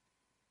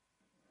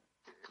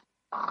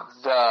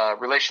the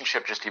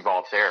relationship just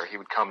evolved there. He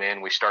would come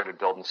in, we started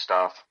building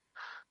stuff.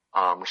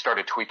 We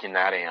started tweaking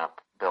that amp,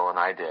 Bill and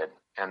I did,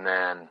 and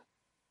then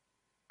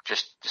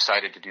just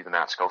decided to do the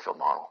Matt Schofield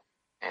model.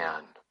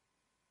 And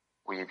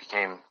we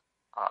became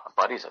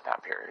buddies at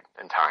that period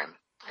in time.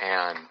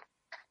 And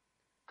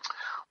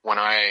when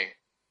I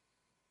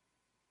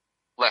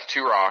left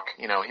Two Rock,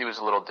 you know, he was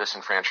a little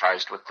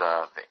disenfranchised with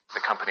the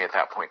company at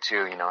that point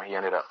too. You know, I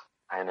ended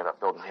up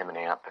building him an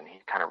amp, and he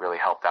kind of really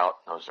helped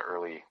out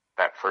in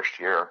that first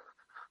year.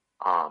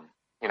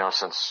 You know,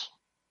 since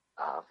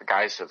the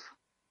guys of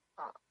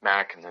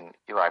Mac and then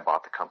Eli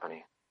bought the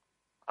company,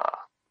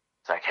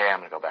 it's like, hey, I'm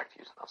going to go back to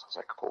using those. I was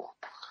like, cool,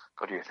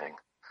 go do your thing.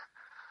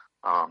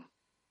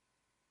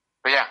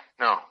 But yeah,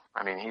 no,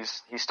 I mean,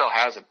 he still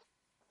has it.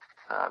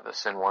 The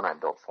Sin 1 I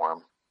built for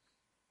him.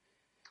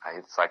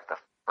 It's like the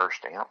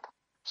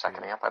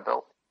second amp I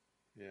built.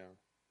 Yeah.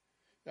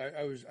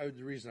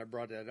 The reason I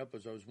brought that up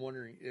was I was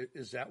wondering,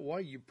 is that why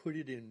you put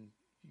it in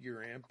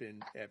your amp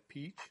at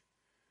Peach?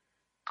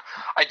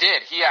 I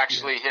did. He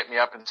actually hit me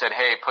up and said,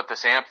 hey, put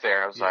this amp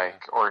there. I was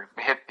like, or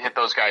hit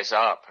those guys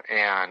up.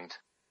 And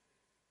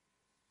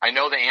I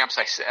know the amps,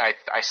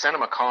 I sent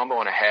him a combo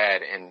and a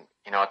head, and,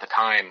 you know, at the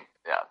time,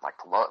 like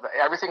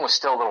everything was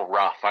still a little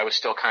rough. I was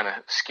still kind of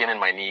skinning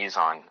my knees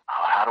on,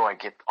 how do I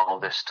get all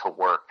this to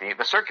work?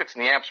 The circuits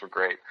and the amps were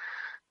great.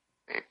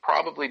 They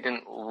probably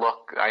didn't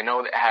look, I know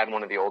it had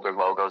one of the older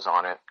logos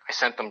on it. I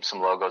sent them some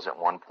logos at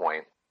one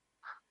point.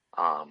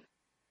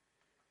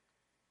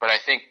 But I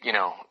think, you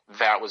know,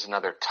 that was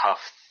another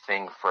tough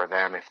thing for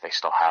them, if they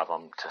still have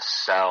them, to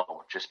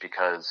sell, just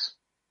because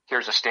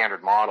here's a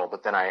standard model.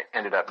 But then I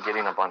ended up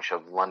getting a bunch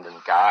of London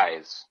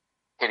guys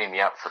hitting me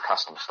up for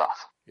custom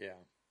stuff. Yeah.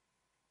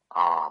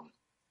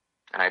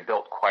 And I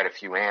built quite a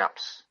few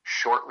amps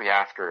shortly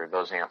after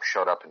those amps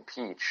showed up in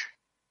Peach.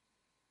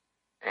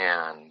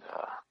 And,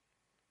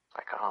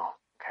 like, oh,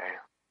 okay.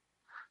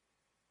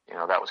 You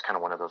know, that was kind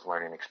of one of those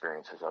learning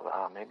experiences of,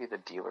 maybe the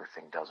dealer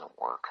thing doesn't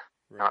work.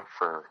 Right.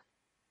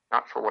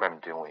 Not for what I'm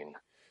doing.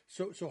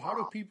 So how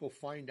do people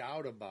find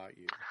out about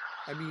you?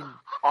 I mean,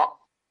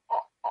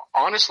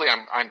 honestly,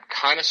 I'm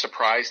kind of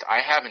surprised. I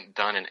haven't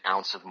done an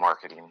ounce of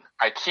marketing.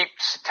 I keep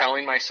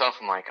telling myself,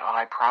 I'm like,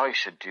 I probably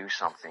should do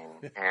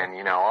something. And,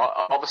 you know,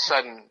 all of a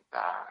sudden,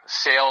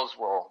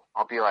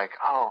 I'll be like,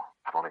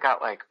 I've only got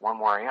like one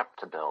more amp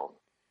to build.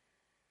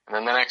 And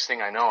then the next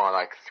thing I know,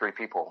 like 3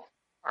 people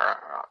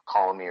are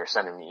calling me or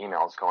sending me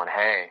emails going,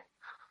 hey.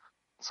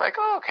 It's like,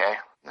 okay.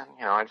 And,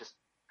 you know,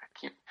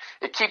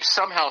 it keeps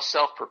somehow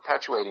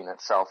self-perpetuating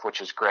itself,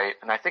 which is great.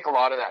 And I think a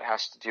lot of that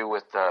has to do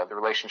with the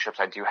relationships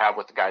I do have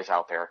with the guys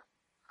out there.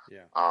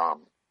 Yeah.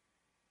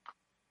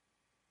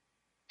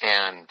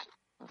 And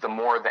the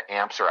more the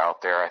amps are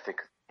out there, I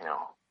think, you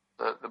know,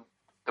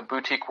 the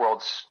boutique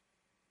world's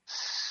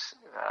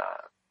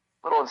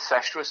a little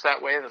incestuous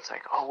that way. That's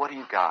like, what do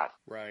you got?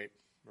 Right.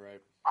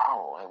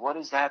 Oh, what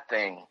is that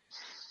thing?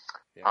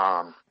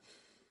 Yeah.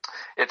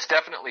 It's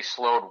definitely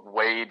slowed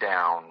way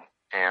down,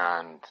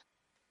 and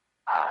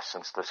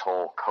since this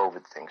whole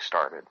COVID thing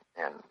started,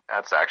 and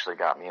that's actually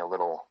got me a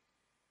little,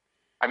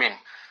 I mean,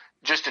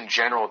 just in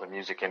general, the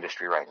music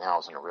industry right now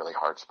is in a really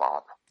hard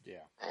spot.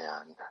 Yeah.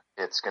 And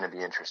it's going to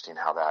be interesting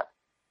how that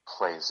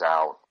plays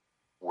out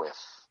with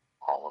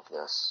all of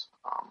this.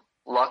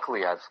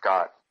 Luckily, I've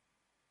got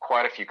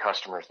quite a few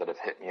customers that have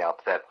hit me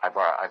up that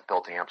I've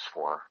built amps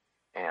for,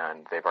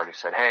 and they've already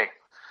said, hey,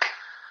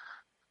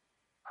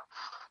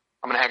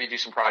 I'm going to have you do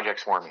some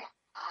projects for me.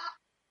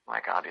 I'm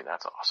like, dude,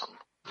 that's awesome.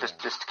 Yeah.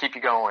 Just to keep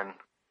you going.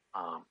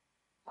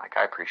 Like,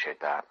 I appreciate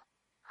that.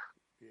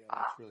 Yeah,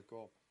 that's really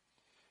cool.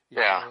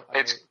 Yeah,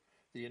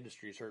 the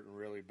industry's hurting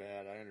really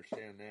bad. I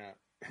understand that.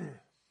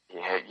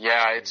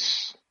 Yeah,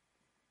 it's,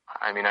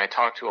 I mean, I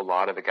talk to a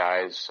lot of the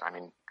guys. I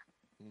mean,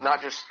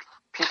 not just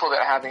people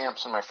that have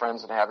amps and my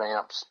friends that have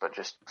amps, but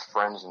just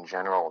friends in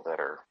general that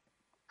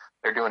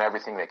they're doing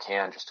everything they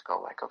can just to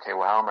go like, okay,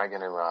 well, how am I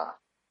going to,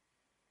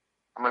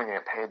 I'm going to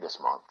get paid this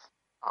month.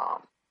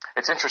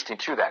 It's interesting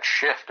too, that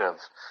shift of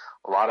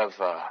a lot of,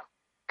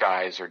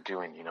 guys are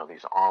doing, you know,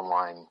 these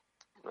online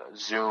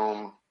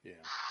Zoom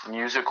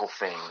musical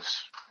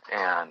things,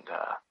 and,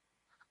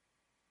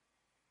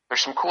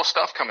 there's some cool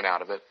stuff coming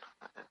out of it,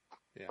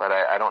 but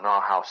I don't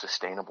know how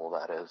sustainable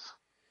that is.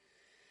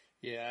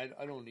 Yeah,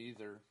 I don't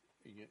either.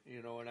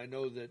 You know, and I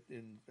know that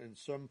in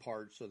some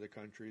parts of the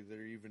country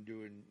they're even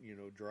doing, you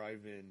know,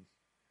 drive-in,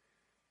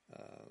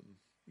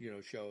 you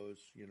know, shows,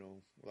 you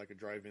know, like a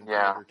drive-in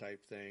theater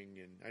type thing.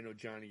 And I know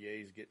Johnny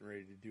A is getting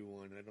ready to do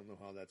one. I don't know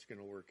how that's going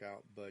to work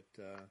out, but,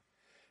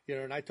 you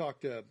know, and I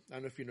don't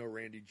know if you know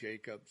Randy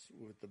Jacobs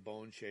with the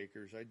Bone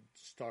Shakers. I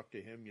just talked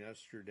to him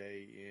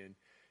yesterday, and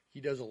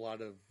he does a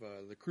lot of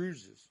the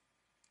cruises,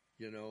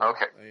 you know.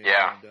 Okay,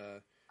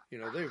 and, you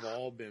know, they've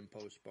all been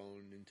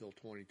postponed until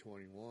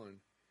 2021.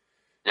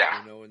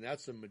 Yeah. You know, and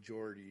that's the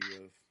majority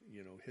of,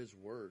 you know, his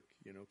work,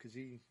 you know, because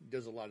he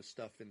does a lot of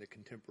stuff in the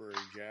contemporary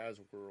jazz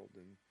world,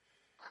 and,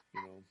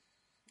 you know,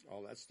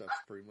 all that stuff's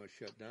pretty much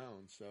shut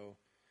down. So,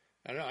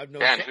 I don't know. I've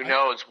known. Yeah, and who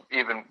knows,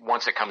 even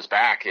once it comes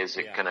back,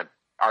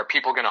 are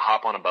people going to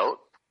hop on a boat?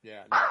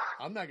 Yeah, no,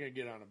 I'm not going to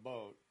get on a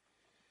boat.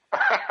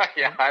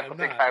 Yeah, I don't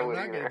think I would.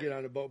 I'm not going to get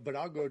on a boat, but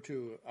I'll go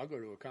to a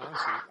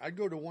concert. I'd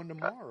go to one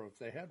tomorrow if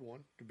they had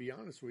one. To be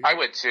honest with you, I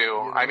would too. You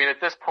know? I mean, at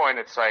this point,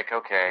 it's like,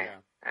 okay,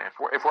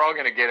 if we're all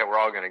going to get it, we're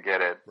all going to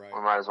get it. Right.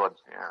 We might as well.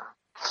 Yeah.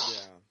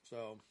 Yeah.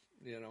 So,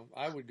 you know,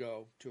 I would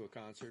go to a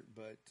concert,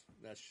 but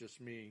that's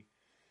just me.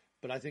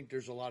 But I think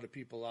there's a lot of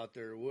people out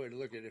there who would.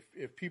 Look at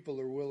if people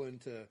are willing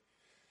to,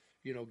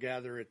 you know,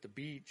 gather at the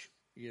beach,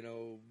 you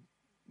know,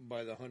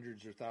 by the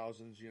hundreds or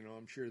thousands, you know,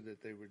 I'm sure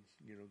that they would,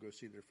 you know, go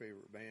see their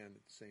favorite band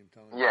at the same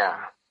time. Yeah,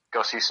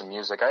 go see some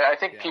music. I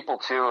think people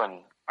too,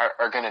 and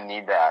are going to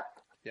need that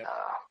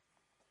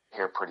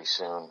here pretty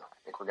soon.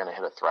 I think we're going to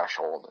hit a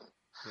threshold.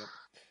 Yep.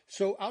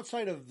 So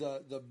outside of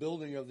the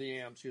building of the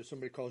amps, you know,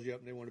 somebody calls you up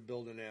and they want to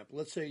build an amp.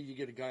 Let's say you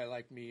get a guy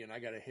like me and I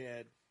got a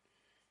head,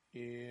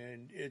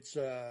 and it's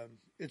a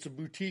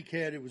boutique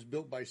head. It was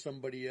built by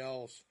somebody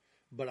else,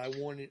 but I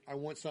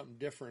want something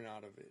different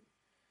out of it.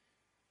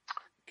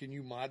 Can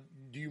you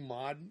do you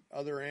mod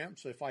other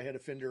amps? If I had a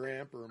Fender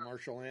amp or a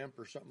Marshall amp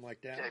or something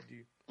like that?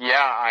 Yeah,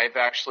 I've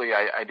actually,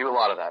 I do a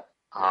lot of that.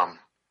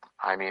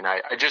 I mean,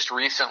 I just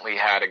recently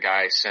had a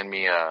guy send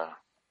me a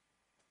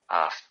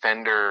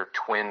Fender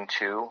Twin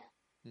 2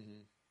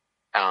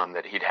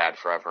 that he'd had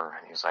forever.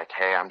 And he was like,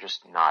 hey, I'm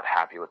just not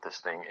happy with this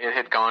thing. It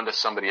had gone to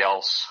somebody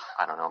else,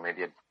 I don't know,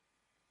 maybe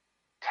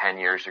 10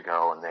 years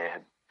ago, and they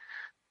had,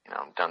 you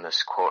know, done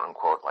this quote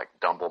unquote like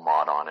Dumble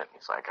mod on it.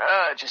 He's like,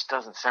 it just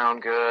doesn't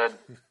sound good.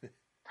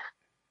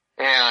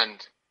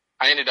 And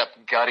I ended up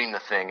gutting the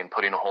thing and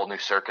putting a whole new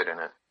circuit in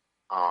it.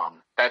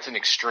 That's an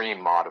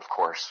extreme mod, of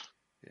course.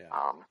 Yeah.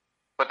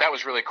 But that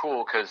was really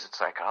cool because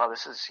it's like,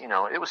 this is, you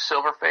know, it was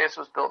Silverface. It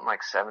was built in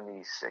like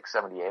 76,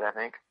 78, I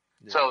think.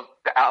 Yeah. So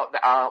the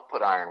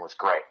output iron was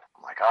great.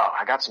 I'm like,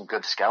 I got some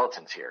good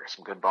skeletons here,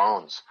 some good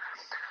bones.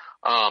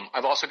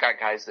 I've also got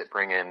guys that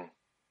bring in,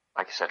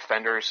 like you said,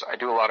 Fenders. I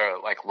do a lot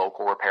of like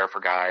local repair for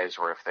guys,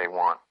 or if they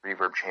want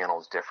reverb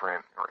channels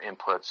different or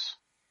inputs.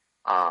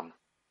 I'll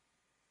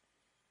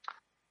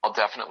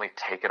definitely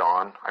take it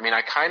on. I mean,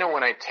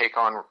 when I take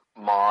on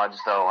mods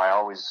though, I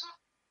always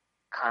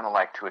kind of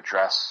like to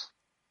address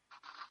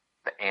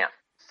the amp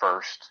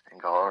first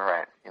and go, all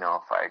right, you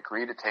know, if I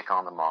agree to take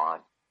on the mod,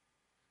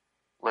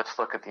 let's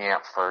look at the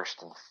amp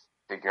first and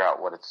figure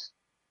out what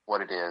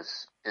it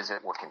is. Is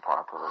it working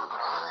properly?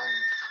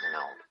 You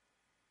know,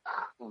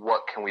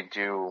 what can we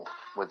do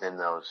within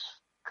those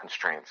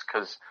constraints?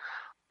 Because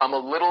I'm a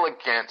little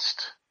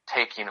against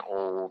taking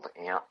old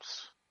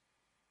amps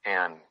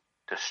and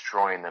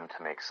destroying them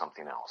to make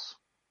something else.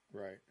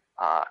 Right.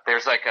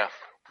 There's like a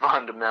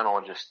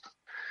fundamental just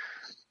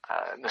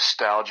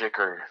nostalgic,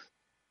 or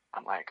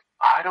I'm like,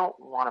 I don't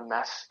want to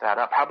mess that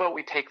up. How about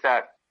we take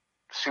that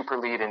super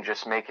lead and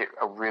just make it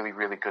a really,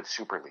 really good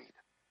super lead?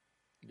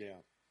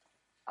 Yeah.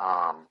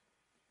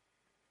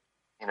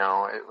 You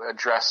know,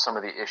 address some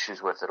of the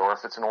issues with it. Or if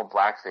it's an old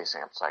blackface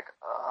amp, it's like,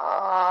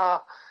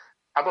 how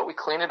about we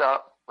clean it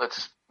up?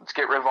 Let's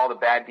get rid of all the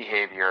bad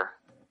behavior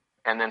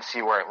and then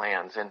see where it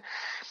lands. And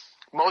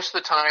most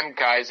of the time,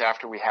 guys,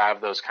 after we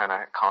have those kind of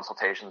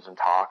consultations and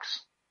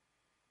talks,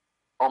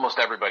 almost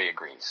everybody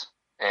agrees.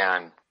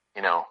 And,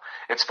 you know,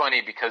 it's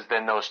funny because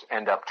then those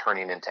end up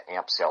turning into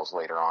amp sales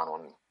later on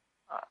when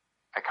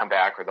I come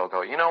back, or they'll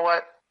go, you know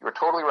what? You were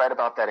totally right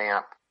about that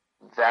amp.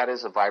 That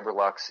is a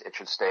Vibrolux. It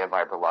should stay a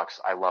Vibrolux.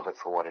 I love it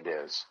for what it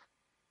is.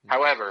 Mm-hmm.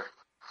 However,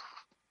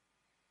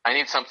 I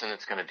need something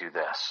that's going to do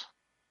this.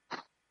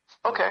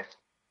 Okay.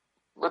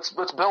 Let's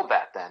build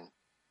that then.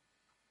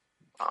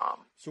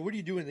 So what do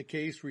you do in the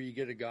case where you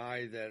get a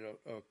guy that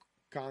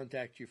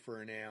contact you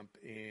for an amp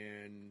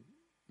and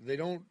they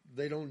don't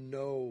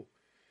know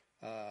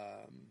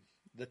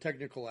the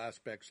technical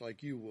aspects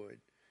like you would?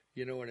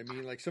 You know what I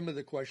mean? Like some of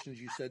the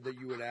questions you said that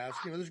you would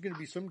ask, you know, there's going to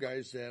be some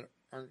guys that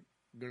aren't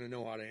going to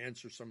know how to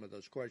answer some of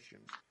those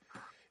questions.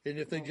 And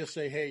if they just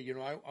say, hey, you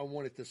know, I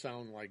want it to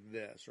sound like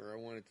this, or I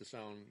want it to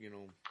sound, you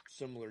know,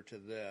 similar to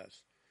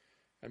this.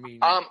 I mean,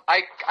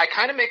 I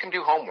kind of make them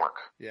do homework.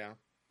 Yeah.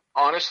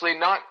 Honestly,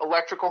 not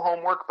electrical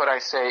homework, but I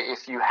say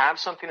if you have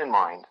something in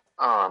mind,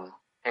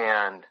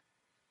 and,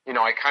 you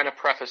know, I kind of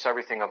preface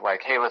everything of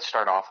like, hey, let's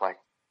start off like,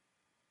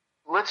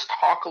 let's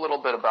talk a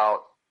little bit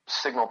about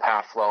signal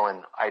path flow,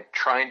 and I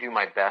try and do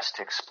my best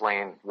to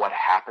explain what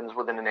happens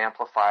within an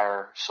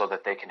amplifier so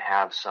that they can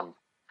have some,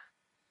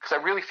 because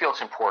I really feel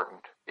it's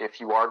important if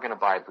you are going to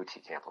buy a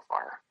boutique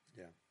amplifier,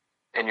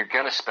 and you're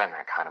going to spend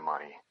that kind of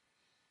money.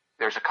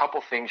 There's a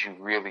couple things you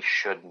really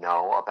should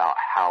know about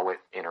how it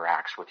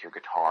interacts with your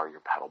guitar,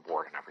 your pedal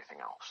board, and everything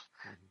else.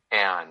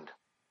 Mm-hmm. And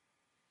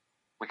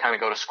we kind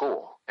of go to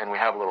school, and we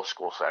have a little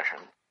school session,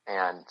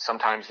 and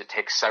sometimes it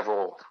takes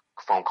several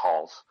phone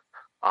calls.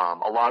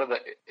 A lot of the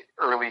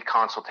early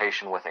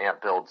consultation with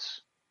amp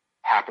builds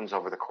happens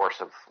over the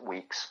course of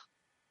weeks.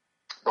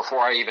 before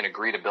I even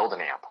agree to build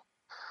an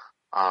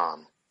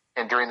amp.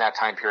 And during that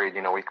time period,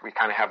 you know,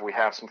 we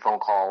have some phone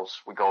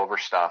calls, we go over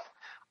stuff.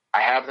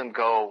 I have them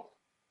go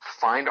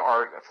find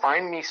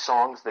me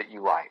songs that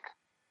you like,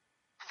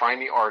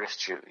 find the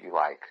artists you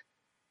like,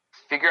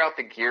 figure out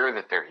the gear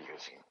that they're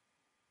using,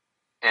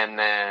 and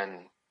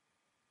then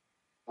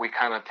we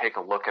kind of take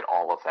a look at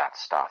all of that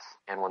stuff.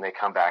 And when they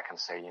come back and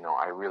say, you know,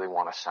 I really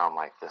want to sound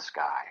like this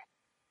guy,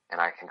 and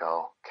I can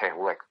go, okay,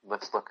 well, like,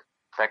 let's look.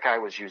 That guy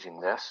was using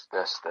this,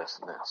 this, this,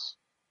 and this.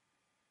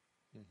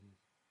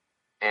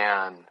 Mm-hmm.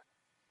 And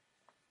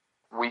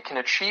we can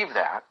achieve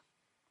that.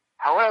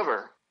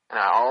 However, and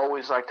I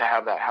always like to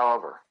have that,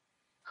 however,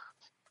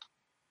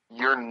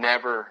 you're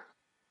never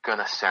going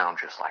to sound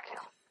just like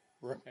him.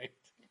 Right.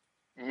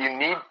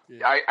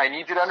 I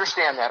need you to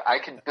understand that. I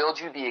can build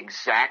you the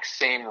exact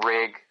same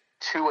rig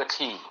to a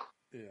T.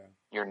 Yeah.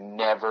 You're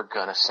never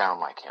going to sound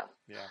like him.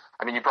 Yeah.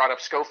 I mean, you brought up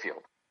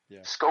Schofield.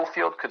 Yeah.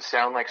 Schofield could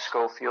sound like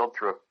Schofield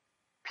through a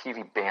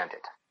PV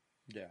Bandit.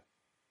 Yeah.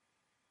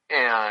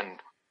 And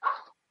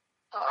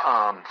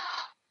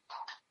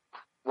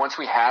once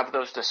we have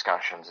those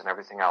discussions and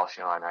everything else,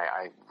 you know, and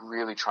I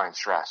really try and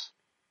stress,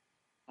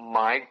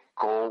 my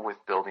goal with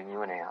building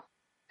you an amp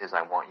is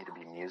I want you to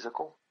be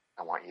musical.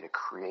 I want you to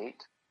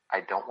create.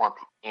 I don't want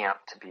the amp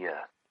to be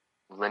a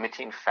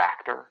limiting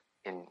factor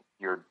in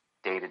your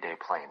day-to-day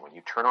playing. When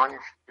you turn on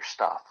your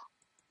stuff,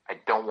 I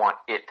don't want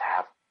you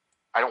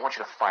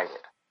to fight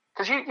it.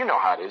 Because you know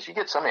how it is. You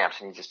get some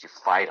amps and you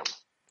fight them.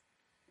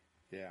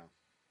 Yeah.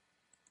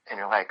 And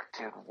you're like,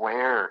 dude,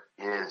 where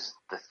is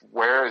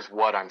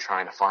what I'm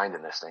trying to find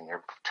in this thing?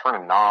 You're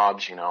turning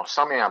knobs, you know.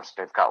 Some amps,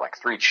 they've got like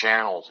 3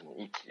 channels,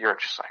 and you're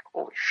just like,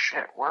 holy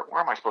shit, where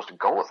am I supposed to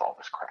go with all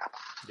this crap?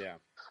 Yeah.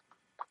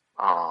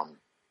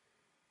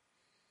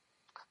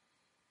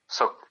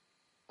 So,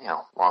 you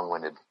know,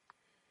 long-winded.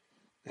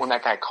 When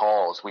that guy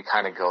calls, we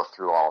kind of go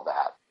through all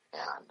that,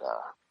 and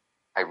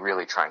I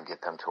really try and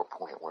get them to a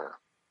point where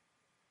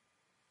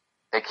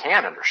they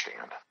can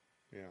understand.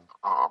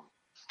 Yeah.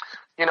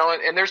 You know,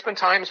 and there's been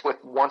times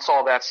once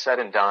all that's said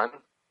and done,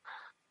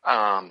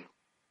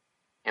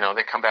 you know,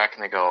 they come back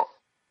and they go,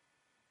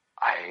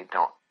 I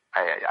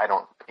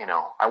don't, you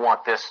know, I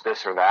want this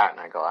or that, and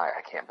I go,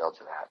 I can't build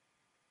you that.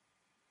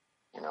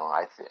 You know,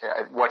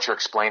 what you're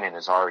explaining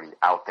is already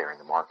out there in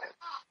the market.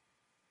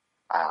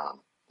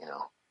 You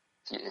know,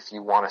 if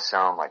you want to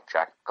sound like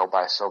Jack, go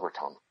buy a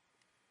Silvertone.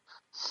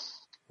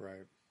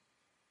 Right.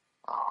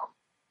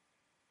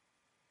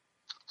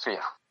 So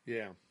yeah.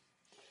 Yeah.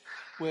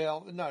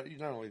 Well, not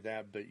only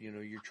that, but you know,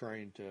 you're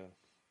trying to,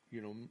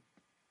 you know,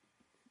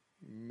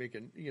 make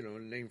a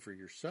name for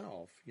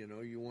yourself. You know,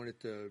 you want it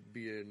to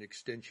be an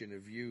extension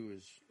of you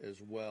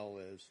as well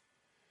as,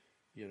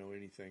 you know,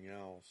 anything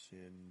else.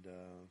 And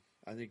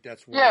I think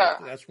that's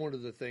one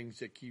of the things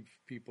that keeps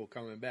people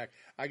coming back.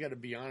 I got to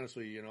be honest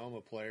with you. You know, I'm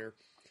a player.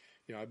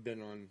 You know, I've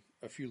been on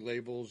a few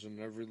labels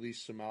and I've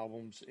released some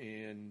albums,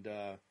 and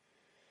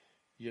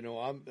you know,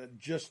 I'm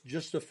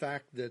just the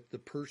fact that the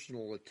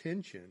personal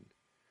attention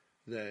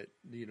that,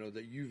 you know,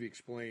 that you've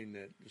explained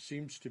that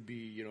seems to be,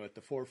 you know, at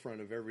the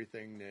forefront of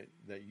everything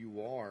that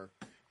you are.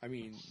 I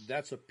mean,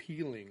 that's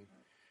appealing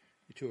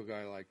to a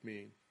guy like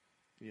me.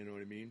 You know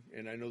what I mean?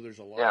 And I know there's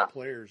a lot of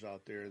players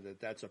out there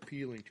that's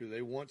appealing to.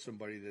 They want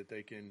somebody that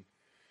they can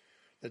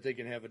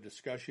have a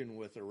discussion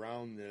with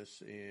around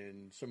this,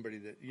 and somebody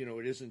that, you know,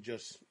 it isn't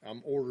just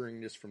I'm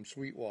ordering this from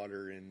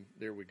Sweetwater and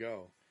there we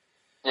go.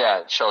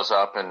 Yeah, it shows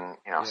up and,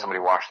 you know, somebody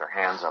washed their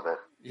hands of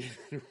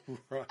it.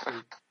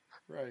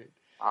 Right.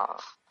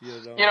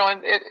 You know,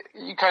 and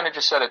you kind of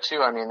just said it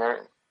too. I mean,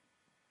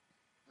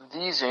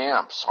 these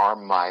amps are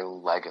my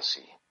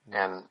legacy,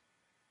 and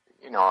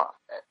you know,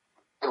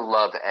 I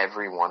love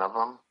every one of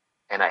them,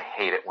 and I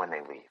hate it when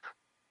they leave.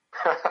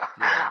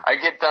 I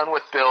get done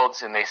with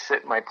builds, and they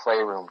sit in my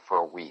playroom for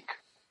a week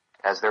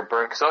as they're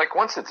burned. So, like,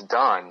 once it's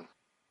done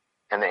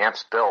and the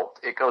amp's built,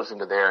 it goes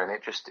into there, and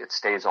it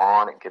stays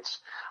on.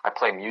 I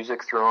play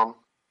music through them.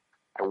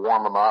 I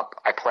warm them up.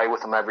 I play with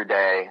them every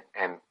day,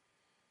 and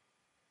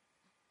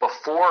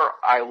before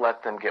I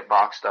let them get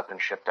boxed up and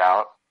shipped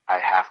out, I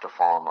have to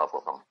fall in love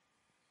with them.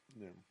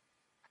 Yeah.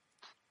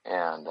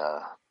 And,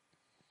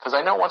 cause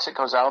I know once it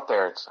goes out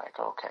there, it's like,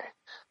 okay,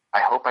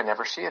 I hope I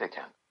never see it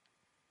again.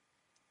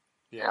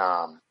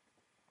 Yeah.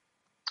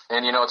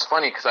 And you know, it's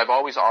funny cause I've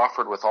always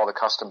offered with all the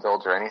custom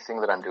builds or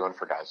anything that I'm doing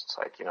for guys, it's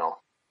like, you know,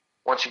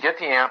 once you get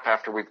the amp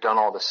after we've done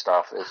all this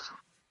stuff, if,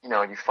 you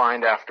know, you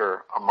find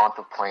after a month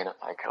of playing it,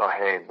 like, oh,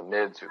 hey, the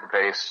mids or the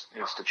bass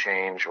needs to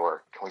change,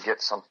 or can we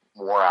get some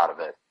more out of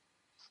it?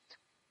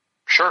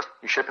 Sure,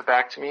 you ship it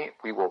back to me.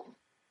 We will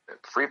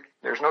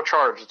there's no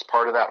charge. It's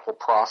part of that whole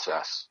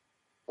process.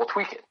 We'll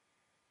tweak it.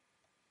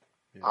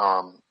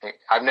 Yeah.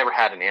 I've never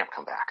had an amp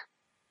come back.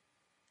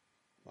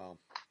 Wow.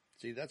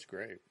 See, that's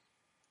great.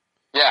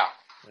 Yeah.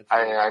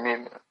 I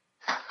mean,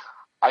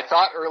 I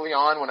thought early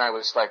on when I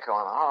was like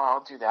going, oh,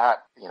 I'll do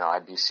that, you know,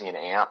 I'd be seeing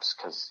amps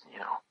because, you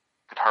know,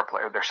 guitar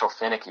player, they're so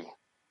finicky.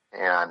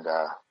 And,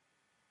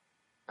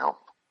 no,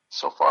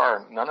 so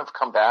far none have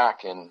come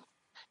back. And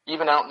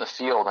even out in the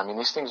field, I mean,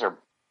 these things are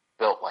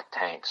built like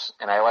tanks.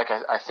 And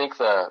I think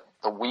the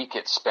week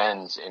it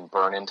spends in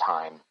burn-in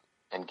time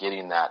and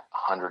getting that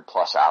 100+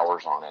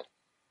 hours on it,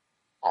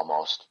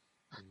 almost.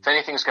 Mm-hmm. If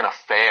anything's going to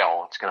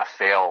fail, it's going to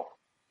fail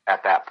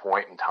at that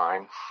point in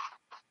time.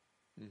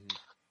 Mm-hmm.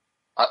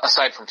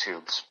 Aside from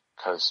tubes,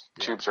 because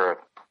tubes are a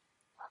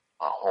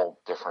whole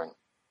different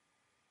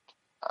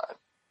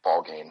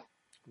ball game.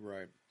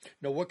 Right.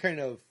 Now, what kind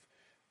of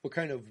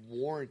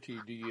warranty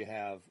do you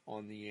have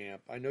on the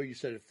amp? I know you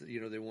said if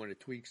they want to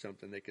tweak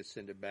something, they could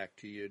send it back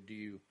to you. Do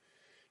you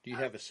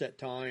have a set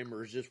time,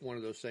 or is this one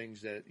of those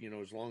things that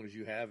as long as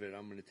you have it,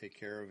 I'm going to take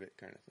care of it,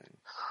 kind of thing?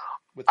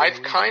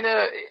 I've kind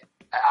of,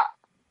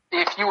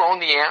 if you own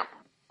the amp,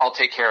 I'll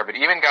take care of it.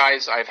 Even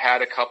guys, I've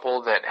had a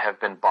couple that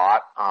have been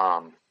bought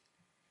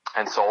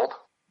and sold,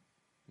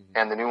 mm-hmm.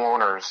 and the new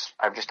owners,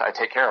 I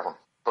take care of them.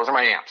 Those are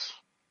my amps.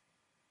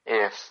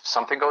 If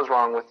something goes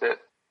wrong with it,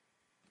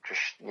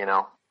 just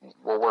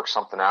we'll work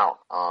something out.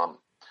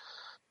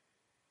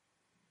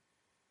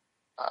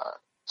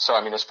 So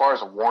I mean, as far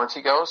as a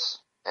warranty goes,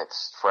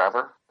 it's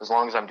forever as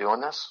long as I'm doing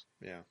this.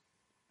 Yeah.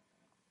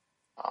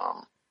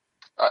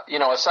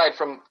 Aside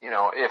from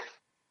if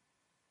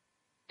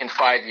in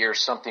 5 years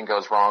something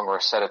goes wrong or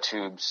a set of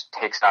tubes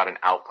takes out an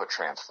output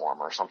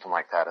transformer or something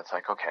like that, it's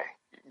like, okay,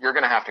 you're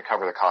going to have to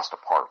cover the cost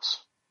of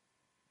parts.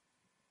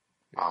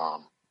 Yeah.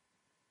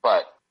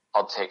 But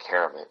I'll take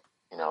care of it.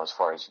 As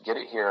far as get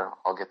it here,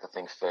 I'll get the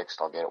thing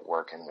fixed, I'll get it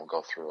working, we'll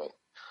go through it.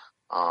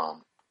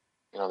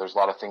 There's a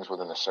lot of things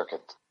within the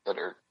circuit that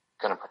are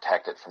going to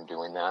protect it from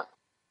doing that.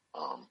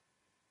 And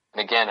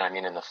again, I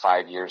mean, in the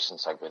 5 years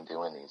since I've been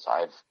doing these,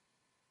 I've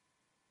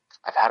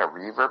had a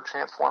reverb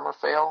transformer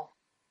fail,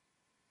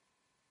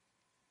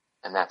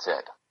 and that's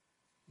it.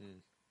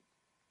 It's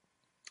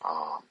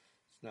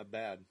not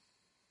bad.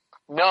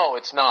 No,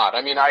 it's not.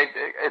 I mean,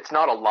 it's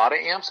not a lot of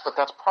amps, but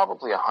that's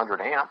probably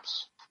 100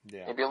 amps.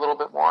 Yeah. Maybe a little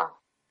bit more.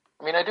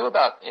 I mean, I do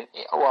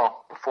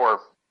before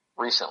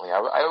recently,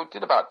 I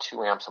did about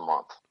 2 amps a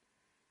month.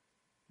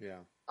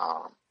 Yeah.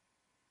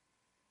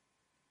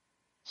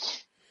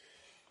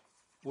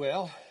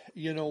 Well,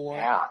 you know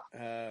what?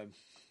 Yeah.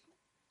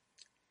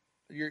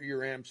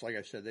 Your amps, like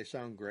I said, they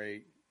sound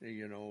great.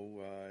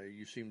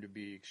 You seem to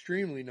be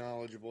extremely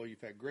knowledgeable.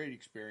 You've had great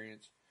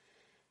experience.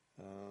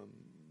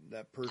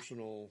 That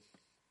personal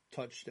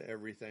touch to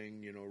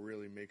everything,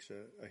 really makes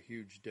a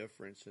huge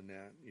difference in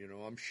that.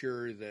 I'm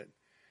sure that,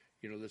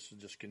 this will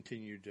just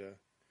continue to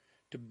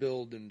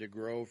build and to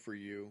grow for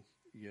you,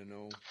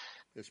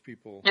 as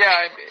people.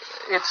 Yeah,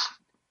 it's,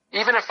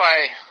 even if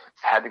I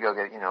had to go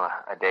get,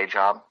 a day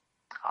job,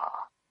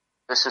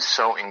 this is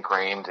so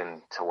ingrained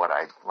into what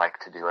I like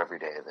to do every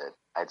day that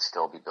I'd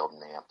still be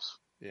building amps.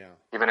 Yeah.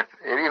 Even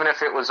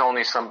if it was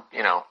only some,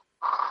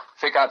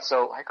 if it got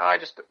so like, I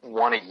just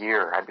one a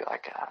year, I'd be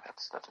like,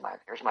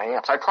 here's my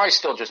amps. I'd probably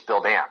still just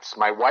build amps.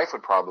 My wife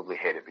would probably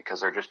hate it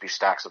because there'd just be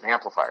stacks of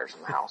amplifiers in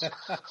the house.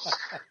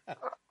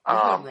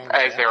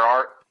 As there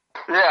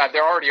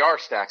already are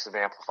stacks of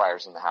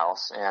amplifiers in the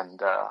house and,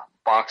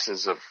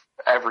 boxes of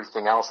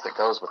everything else that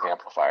goes with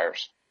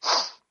amplifiers.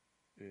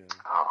 Yeah.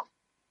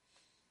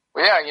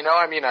 Well, yeah,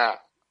 I mean,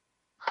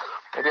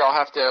 maybe I'll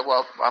have to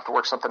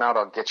work something out.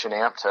 I'll get you an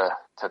amp to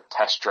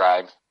test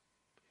drive.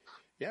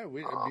 Yeah,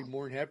 I'd be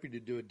more than happy to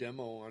do a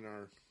demo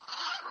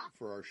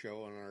for our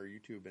show on our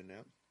YouTube and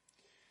that.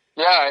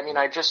 Yeah, I mean,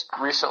 I just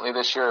recently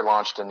this year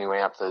launched a new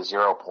amp, the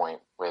 0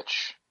 Point,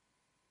 which,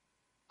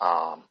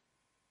 going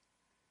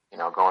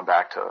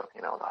back to,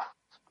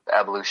 the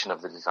evolution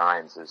of the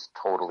designs is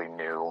totally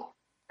new.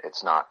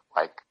 It's not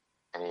like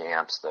any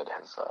amps that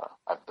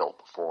I've built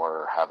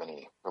before or have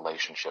any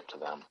relationship to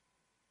them.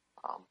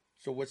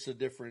 So what's the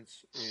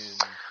difference in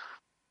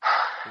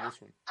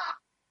this one?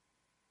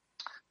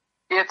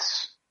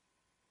 It's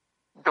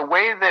the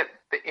way that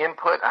the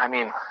input, I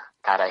mean,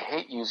 God, I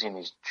hate using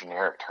these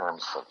generic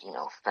terms of,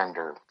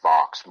 Fender,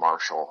 Vox,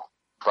 Marshall,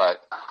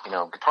 but,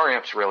 guitar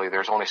amps really,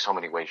 there's only so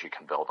many ways you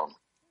can build them,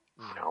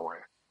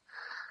 where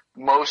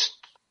most,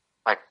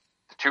 like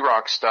the Two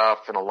Rock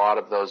stuff and a lot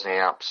of those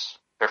amps,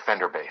 they're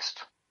Fender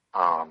based.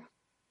 In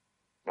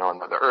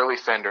the early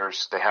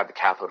Fenders, they had the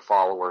cathode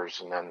followers,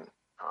 and then,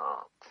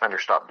 Fender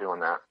stopped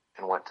doing that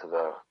and went to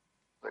the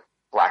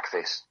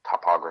blackface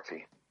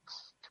topography.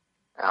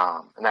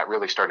 And that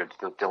really started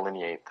to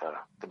delineate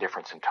the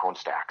difference in tone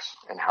stacks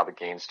and how the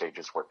gain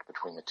stages work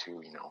between the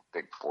two,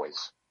 big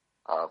boys.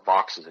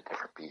 Vox is a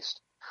different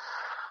beast.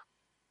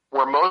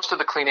 Where most of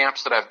the clean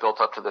amps that I've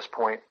built up to this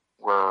point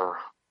were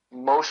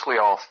mostly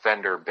all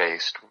Fender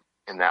based,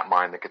 in that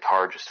mind the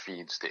guitar just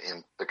feeds the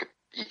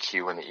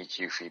EQ and the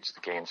EQ feeds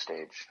the gain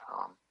stage.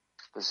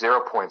 The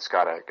 0 Point's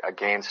got a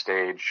gain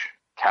stage,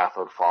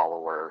 cathode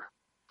follower,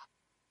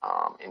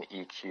 an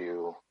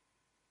EQ,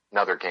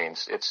 another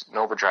gains. It's an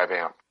overdrive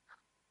amp.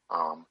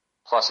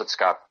 Plus it's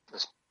got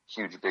this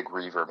huge big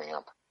reverb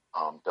amp,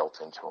 built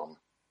into them.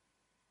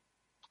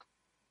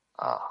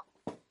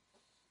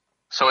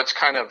 So it's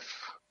kind of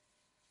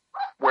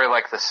where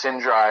like the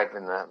SynDrive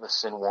and the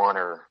Syn 1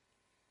 are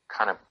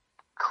kind of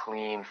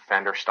clean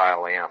Fender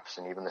style amps,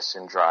 and even the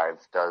SynDrive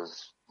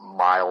does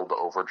mild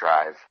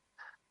overdrive.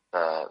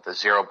 the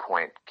 0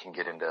 point can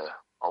get into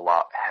a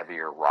lot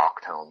heavier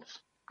rock tones.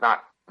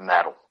 Not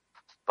metal,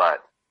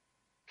 but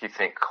if you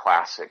think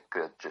classic,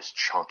 good, just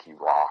chunky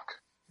rock,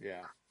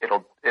 Yeah.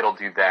 it'll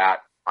do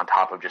that on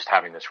top of just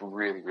having this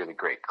really, really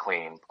great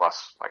clean.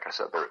 Plus, like I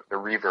said, the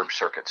reverb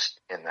circuits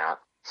in that.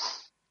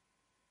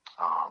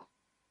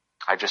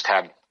 I just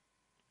had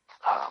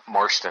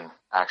Marston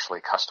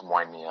actually custom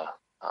wind me a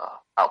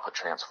output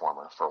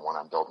transformer for one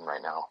I'm building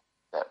right now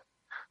that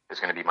is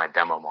going to be my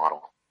demo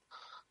model.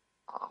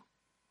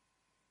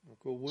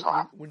 Cool.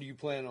 When do you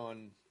plan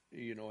on,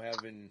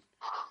 having,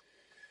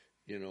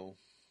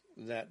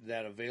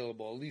 that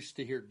available, at least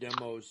to hear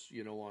demos,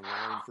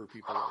 online for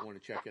people that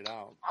want to check it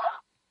out?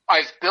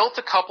 I've built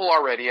a couple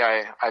already.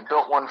 I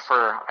built one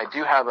I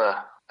do have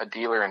a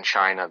dealer in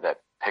China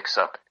that picks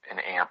up an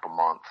amp a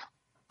month,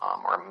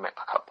 or a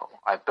couple.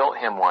 I built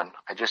him one.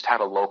 I just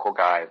had a local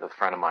guy, a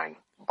friend of mine,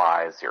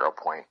 buy a 0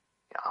 point.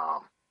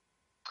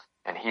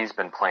 And he's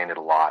been playing it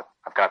a lot.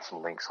 I've got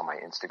some links on my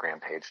Instagram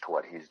page to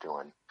what he's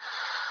doing.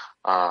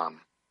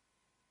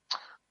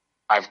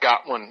 I've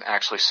got one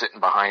actually sitting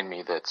behind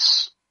me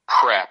that's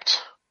prepped,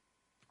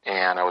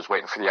 and I was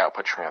waiting for the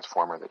output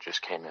transformer that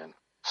just came in.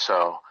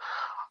 So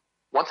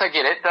once I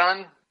get it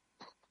done,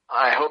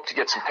 I hope to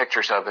get some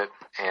pictures of it.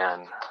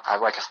 And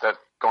like I said,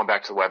 going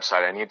back to the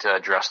website, I need to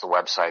address the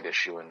website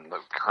issue and the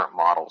current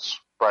models,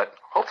 but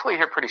hopefully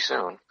here pretty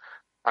soon.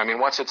 I mean,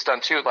 once it's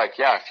done too,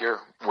 if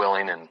you're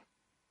willing and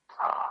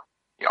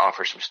you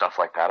offer some stuff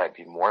like that, I'd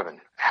be more than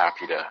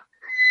happy to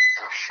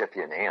ship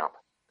you an amp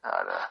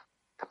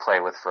to play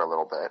with for a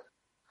little bit.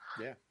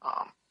 Yeah.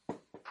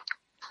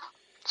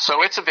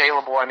 So it's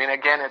available. I mean,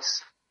 again,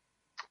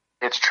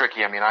 it's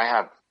tricky. I mean, I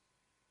have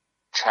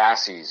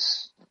chassis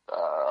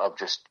of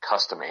just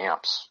custom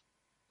amps.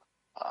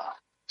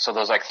 So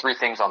there's 3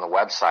 things on the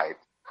website.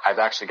 I've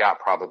actually got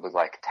probably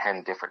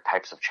 10 different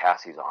types of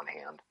chassis on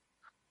hand.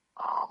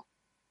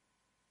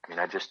 I mean,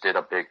 I just did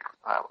a big,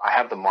 I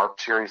have the Mark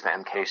series, the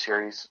MK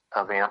series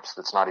of amps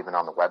that's not even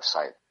on the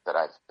website that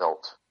I've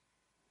built.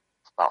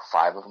 About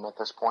 5 of them at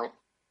this point.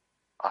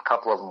 A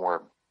couple of them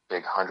were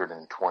big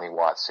 120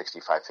 watt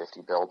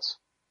 6550 builds.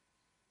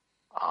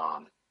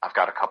 I've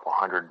got a couple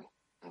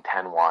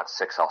 110 watt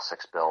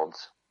 6L6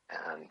 builds,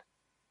 and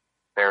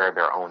they're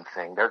their own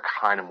thing. They're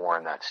kind of more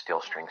in that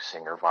steel string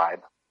singer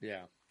vibe.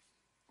 Yeah.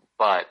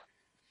 But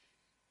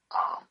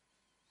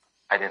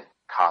I didn't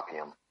copy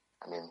them.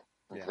 I mean,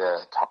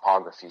 the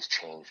topography's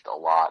changed a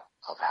lot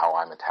of how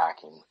I'm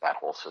attacking that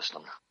whole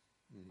system.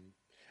 Mm-hmm.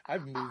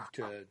 I've moved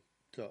to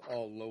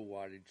all low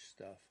wattage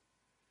stuff.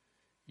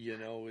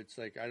 It's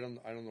I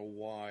don't know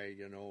why.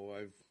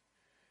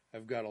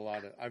 I've got a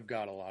lot of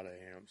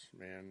amps,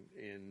 man,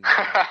 and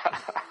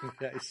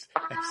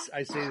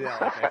I say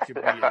that like I should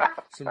be in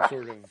some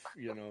sort of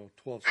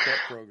 12-step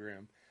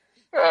program.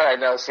 I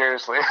know,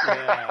 seriously.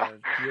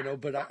 Yeah,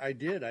 but I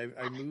did.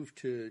 I moved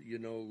to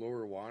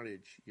lower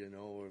wattage.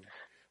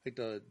 Like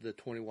the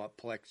 20 watt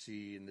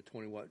Plexi and the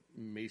 20 watt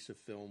Mesa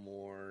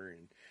Fillmore,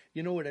 and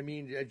you know what I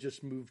mean. I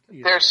just moved.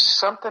 There's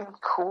something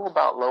cool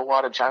about low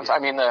wattage amps. Yeah. I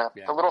mean the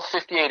little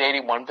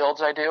 5881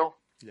 builds I do.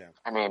 Yeah.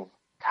 I mean,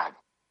 God,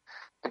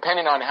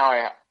 depending on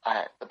how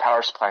the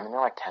power supply, I mean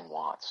they're 10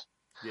 watts.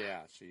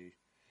 Yeah. See.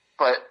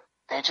 But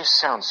they just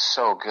sound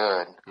so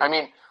good. Yeah. I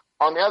mean,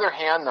 on the other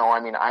hand, though,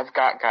 I mean I've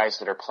got guys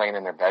that are playing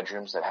in their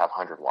bedrooms that have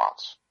 100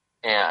 watts,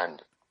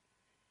 and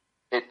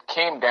it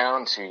came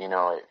down to,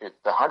 the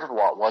 100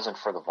 watt wasn't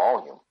for the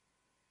volume.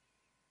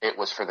 It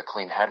was for the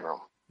clean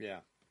headroom. Yeah.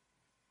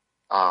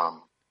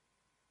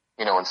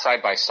 And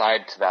side by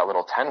side to that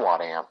little 10 watt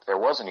amp, there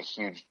wasn't a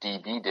huge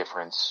dB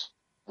difference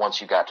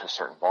once you got to a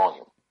certain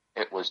volume.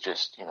 It was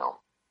just,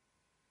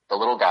 the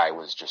little guy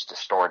was just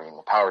distorting.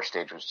 The power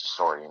stage was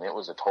distorting. It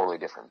was a totally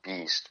different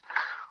beast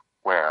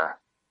where,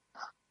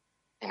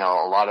 a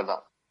lot of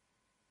the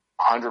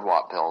 100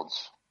 watt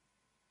builds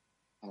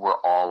were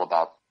all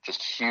about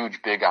just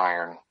huge, big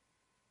iron,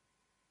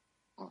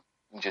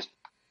 just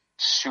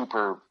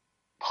super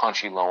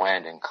punchy low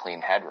end and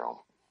clean headroom.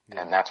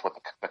 Yeah. And that's what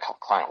the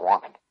client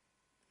wanted.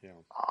 Yeah.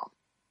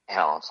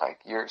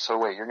 It's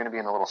you're going to be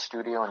in a little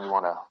studio and you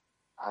want a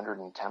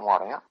 110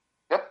 watt amp?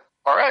 Yep.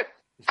 All right.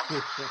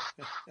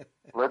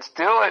 Let's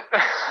do it.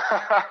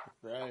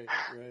 Right.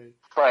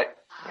 But,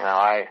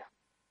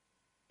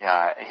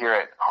 here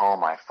at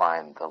home, I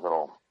find the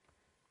little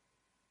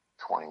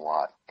 20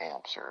 watt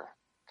amps are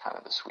kind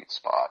of the sweet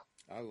spot.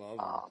 I love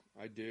them.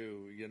 I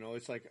do.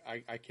 It's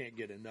I can't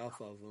get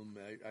enough of them.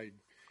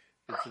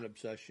 It's an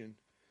obsession.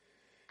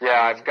 Yeah,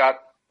 I've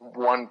got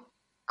one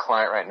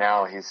client right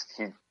now. He's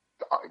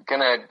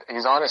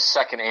on his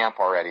second amp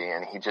already,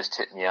 and he just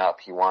hit me up.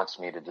 He wants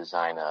me to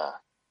design a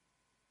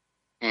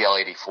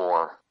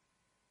EL84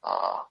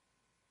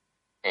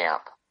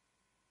 amp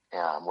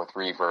with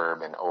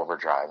reverb and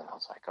overdrive, and I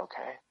was like,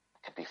 okay,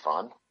 it could be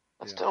fun.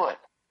 Let's do it.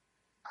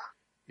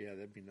 Yeah,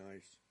 that'd be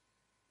nice.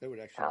 That would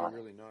actually be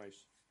really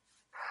nice.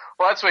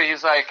 Well, that's what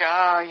he's like.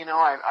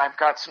 I've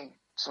got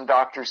some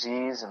Dr.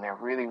 Z's, and they're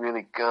really,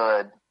 really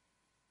good.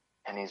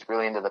 And he's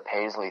really into the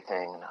Paisley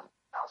thing. And I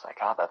was like,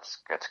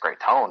 that's great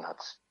tone.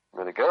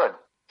 really good.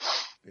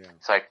 Yeah.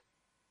 It's like,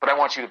 but I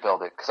want you to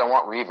build it because I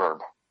want reverb.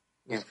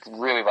 He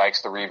really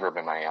likes the reverb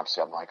in my amps.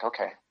 So I'm like,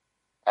 okay,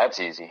 that's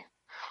easy.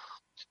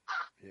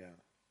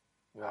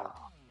 Yeah.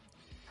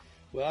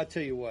 Well, I'll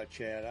tell you what,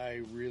 Chad,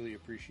 I really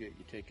appreciate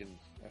you taking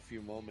a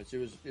few moments.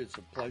 It's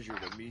a pleasure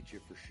to meet you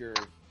for sure.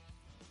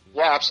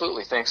 Yeah,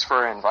 absolutely. Thanks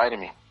for inviting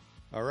me.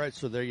 All right,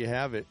 so there you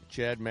have it,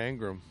 Chad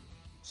Mangrum,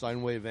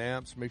 Sine Wave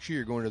Amps. Make sure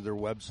you're going to their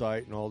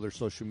website and all their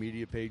social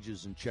media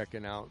pages and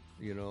checking out,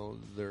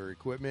 their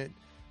equipment.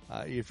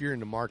 If you're in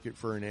the market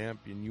for an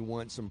amp and you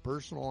want some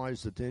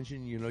personalized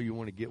attention, you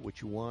want to get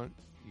what you want,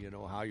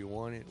 how you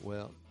want it,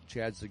 well,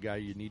 Chad's the guy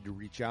you need to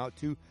reach out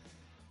to.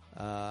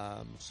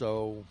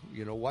 So,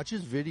 watch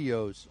his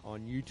videos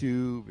on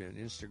YouTube and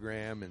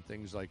Instagram and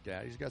things like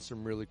that. He's got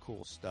some really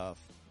cool stuff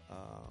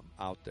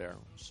out there.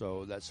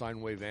 So that's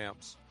Sine Wave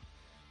Amps.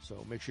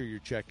 So make sure you're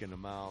checking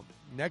them out.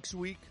 Next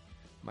week,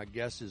 my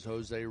guest is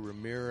Jose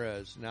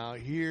Ramirez. Now,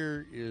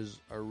 here is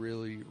a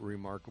really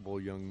remarkable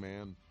young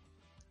man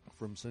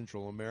from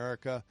Central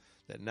America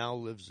that now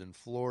lives in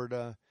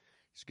Florida.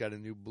 He's got a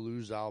new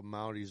blues album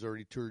out. He's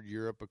already toured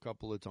Europe a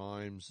couple of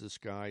times. This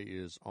guy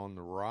is on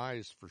the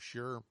rise for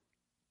sure.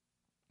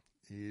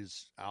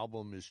 His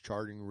album is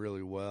charting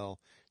really well.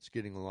 It's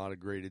getting a lot of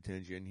great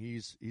attention.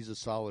 He's a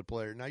solid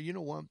player. Now, you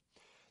know what?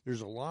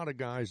 There's a lot of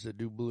guys that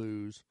do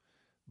blues,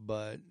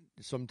 but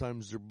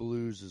sometimes their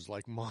blues is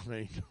like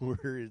mine,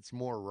 where it's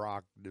more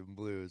rock than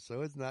blues.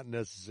 So it's not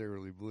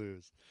necessarily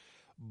blues.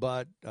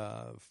 But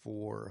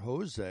for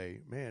Jose,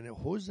 man,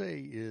 Jose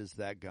is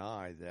that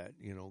guy that,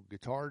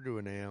 guitar to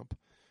an amp,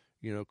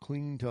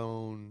 clean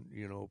tone,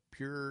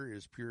 pure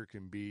as pure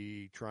can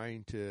be,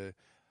 trying to,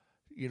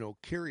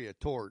 carry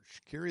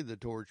the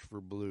torch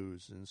for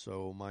blues. And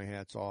so my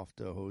hat's off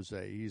to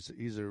Jose.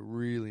 He's a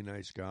really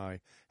nice guy.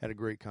 Had a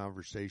great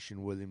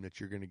conversation with him that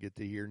you're going to get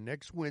to hear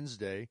next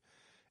Wednesday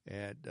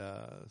at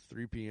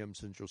 3 p.m.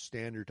 Central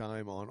Standard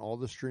Time on all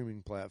the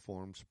streaming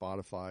platforms,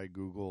 Spotify,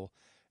 Google,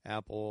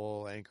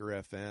 Apple,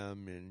 Anchor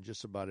FM, and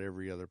just about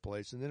every other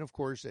place. And then, of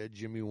course, at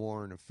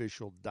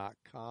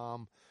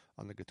JimmyWarrenOfficial.com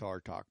on the Guitar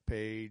Talk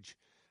page.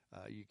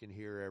 You can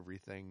hear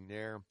everything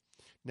there.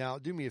 Now,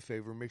 do me a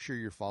favor. Make sure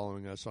you're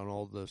following us on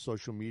all the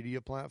social media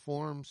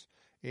platforms.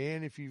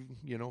 And if you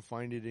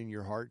find it in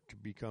your heart to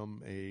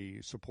become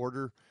a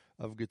supporter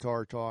of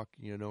Guitar Talk,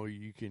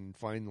 you can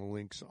find the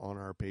links on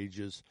our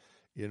pages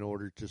in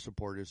order to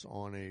support us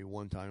on a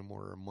one-time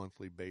or a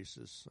monthly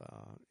basis.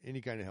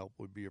 Any kind of help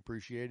would be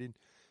appreciated.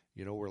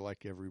 We're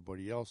like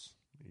everybody else.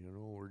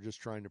 We're just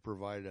trying to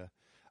provide a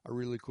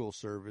really cool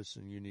service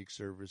and unique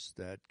service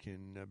that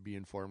can be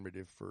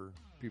informative for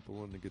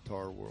people in the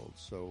guitar world.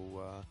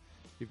 So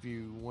if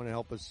you want to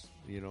help us,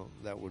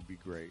 that would be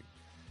great.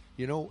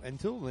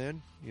 Until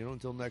then,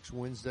 until next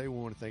Wednesday, we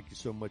want to thank you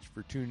so much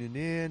for tuning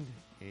in,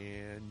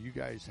 and you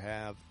guys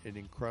have an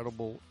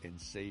incredible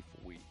and safe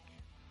week.